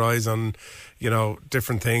probably have their eyes on,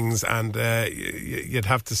 different things. And you'd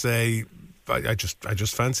have to say, I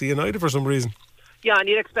just fancy United for some reason. Yeah, and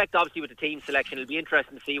you'd expect, obviously, with the team selection, it'll be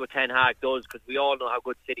interesting to see what Ten Hag does, because we all know how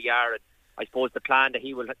good City are, and I suppose the plan that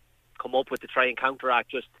he will come up with to try and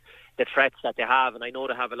counteract just the threats that they have. And I know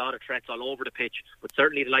they have a lot of threats all over the pitch, but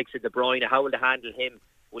certainly the likes of De Bruyne, how will they handle him?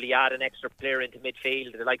 Will he add an extra player into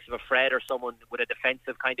midfield, the likes of a Fred or someone with a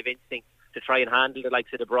defensive kind of instinct to try and handle the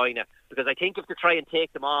likes of De Bruyne? Because I think if they try and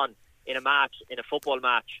take them on in a match, in a football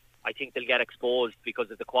match, I think they'll get exposed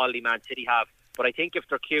because of the quality Man City have. But I think if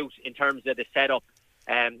they're cute in terms of the setup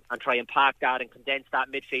and try and pack that and condense that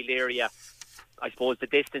midfield area, I suppose the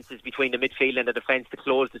distances between the midfield and the defence to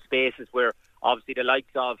close the spaces where obviously the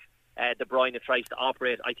likes of De Bruyne tries to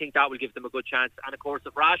operate, I think that will give them a good chance. And of course,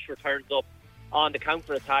 if Rashford turns up on the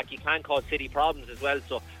counter-attack, he can cause City problems as well.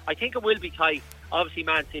 So I think it will be tight. Obviously,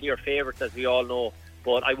 Man City are favourites, as we all know,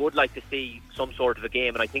 but I would like to see some sort of a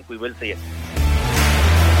game, and I think we will see it.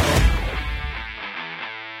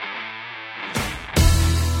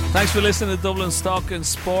 Thanks for listening to Dublin Stock and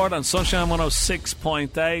Sport on Sunshine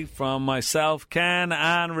 106.8 from myself, Ken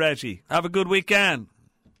and Reggie. Have a good weekend.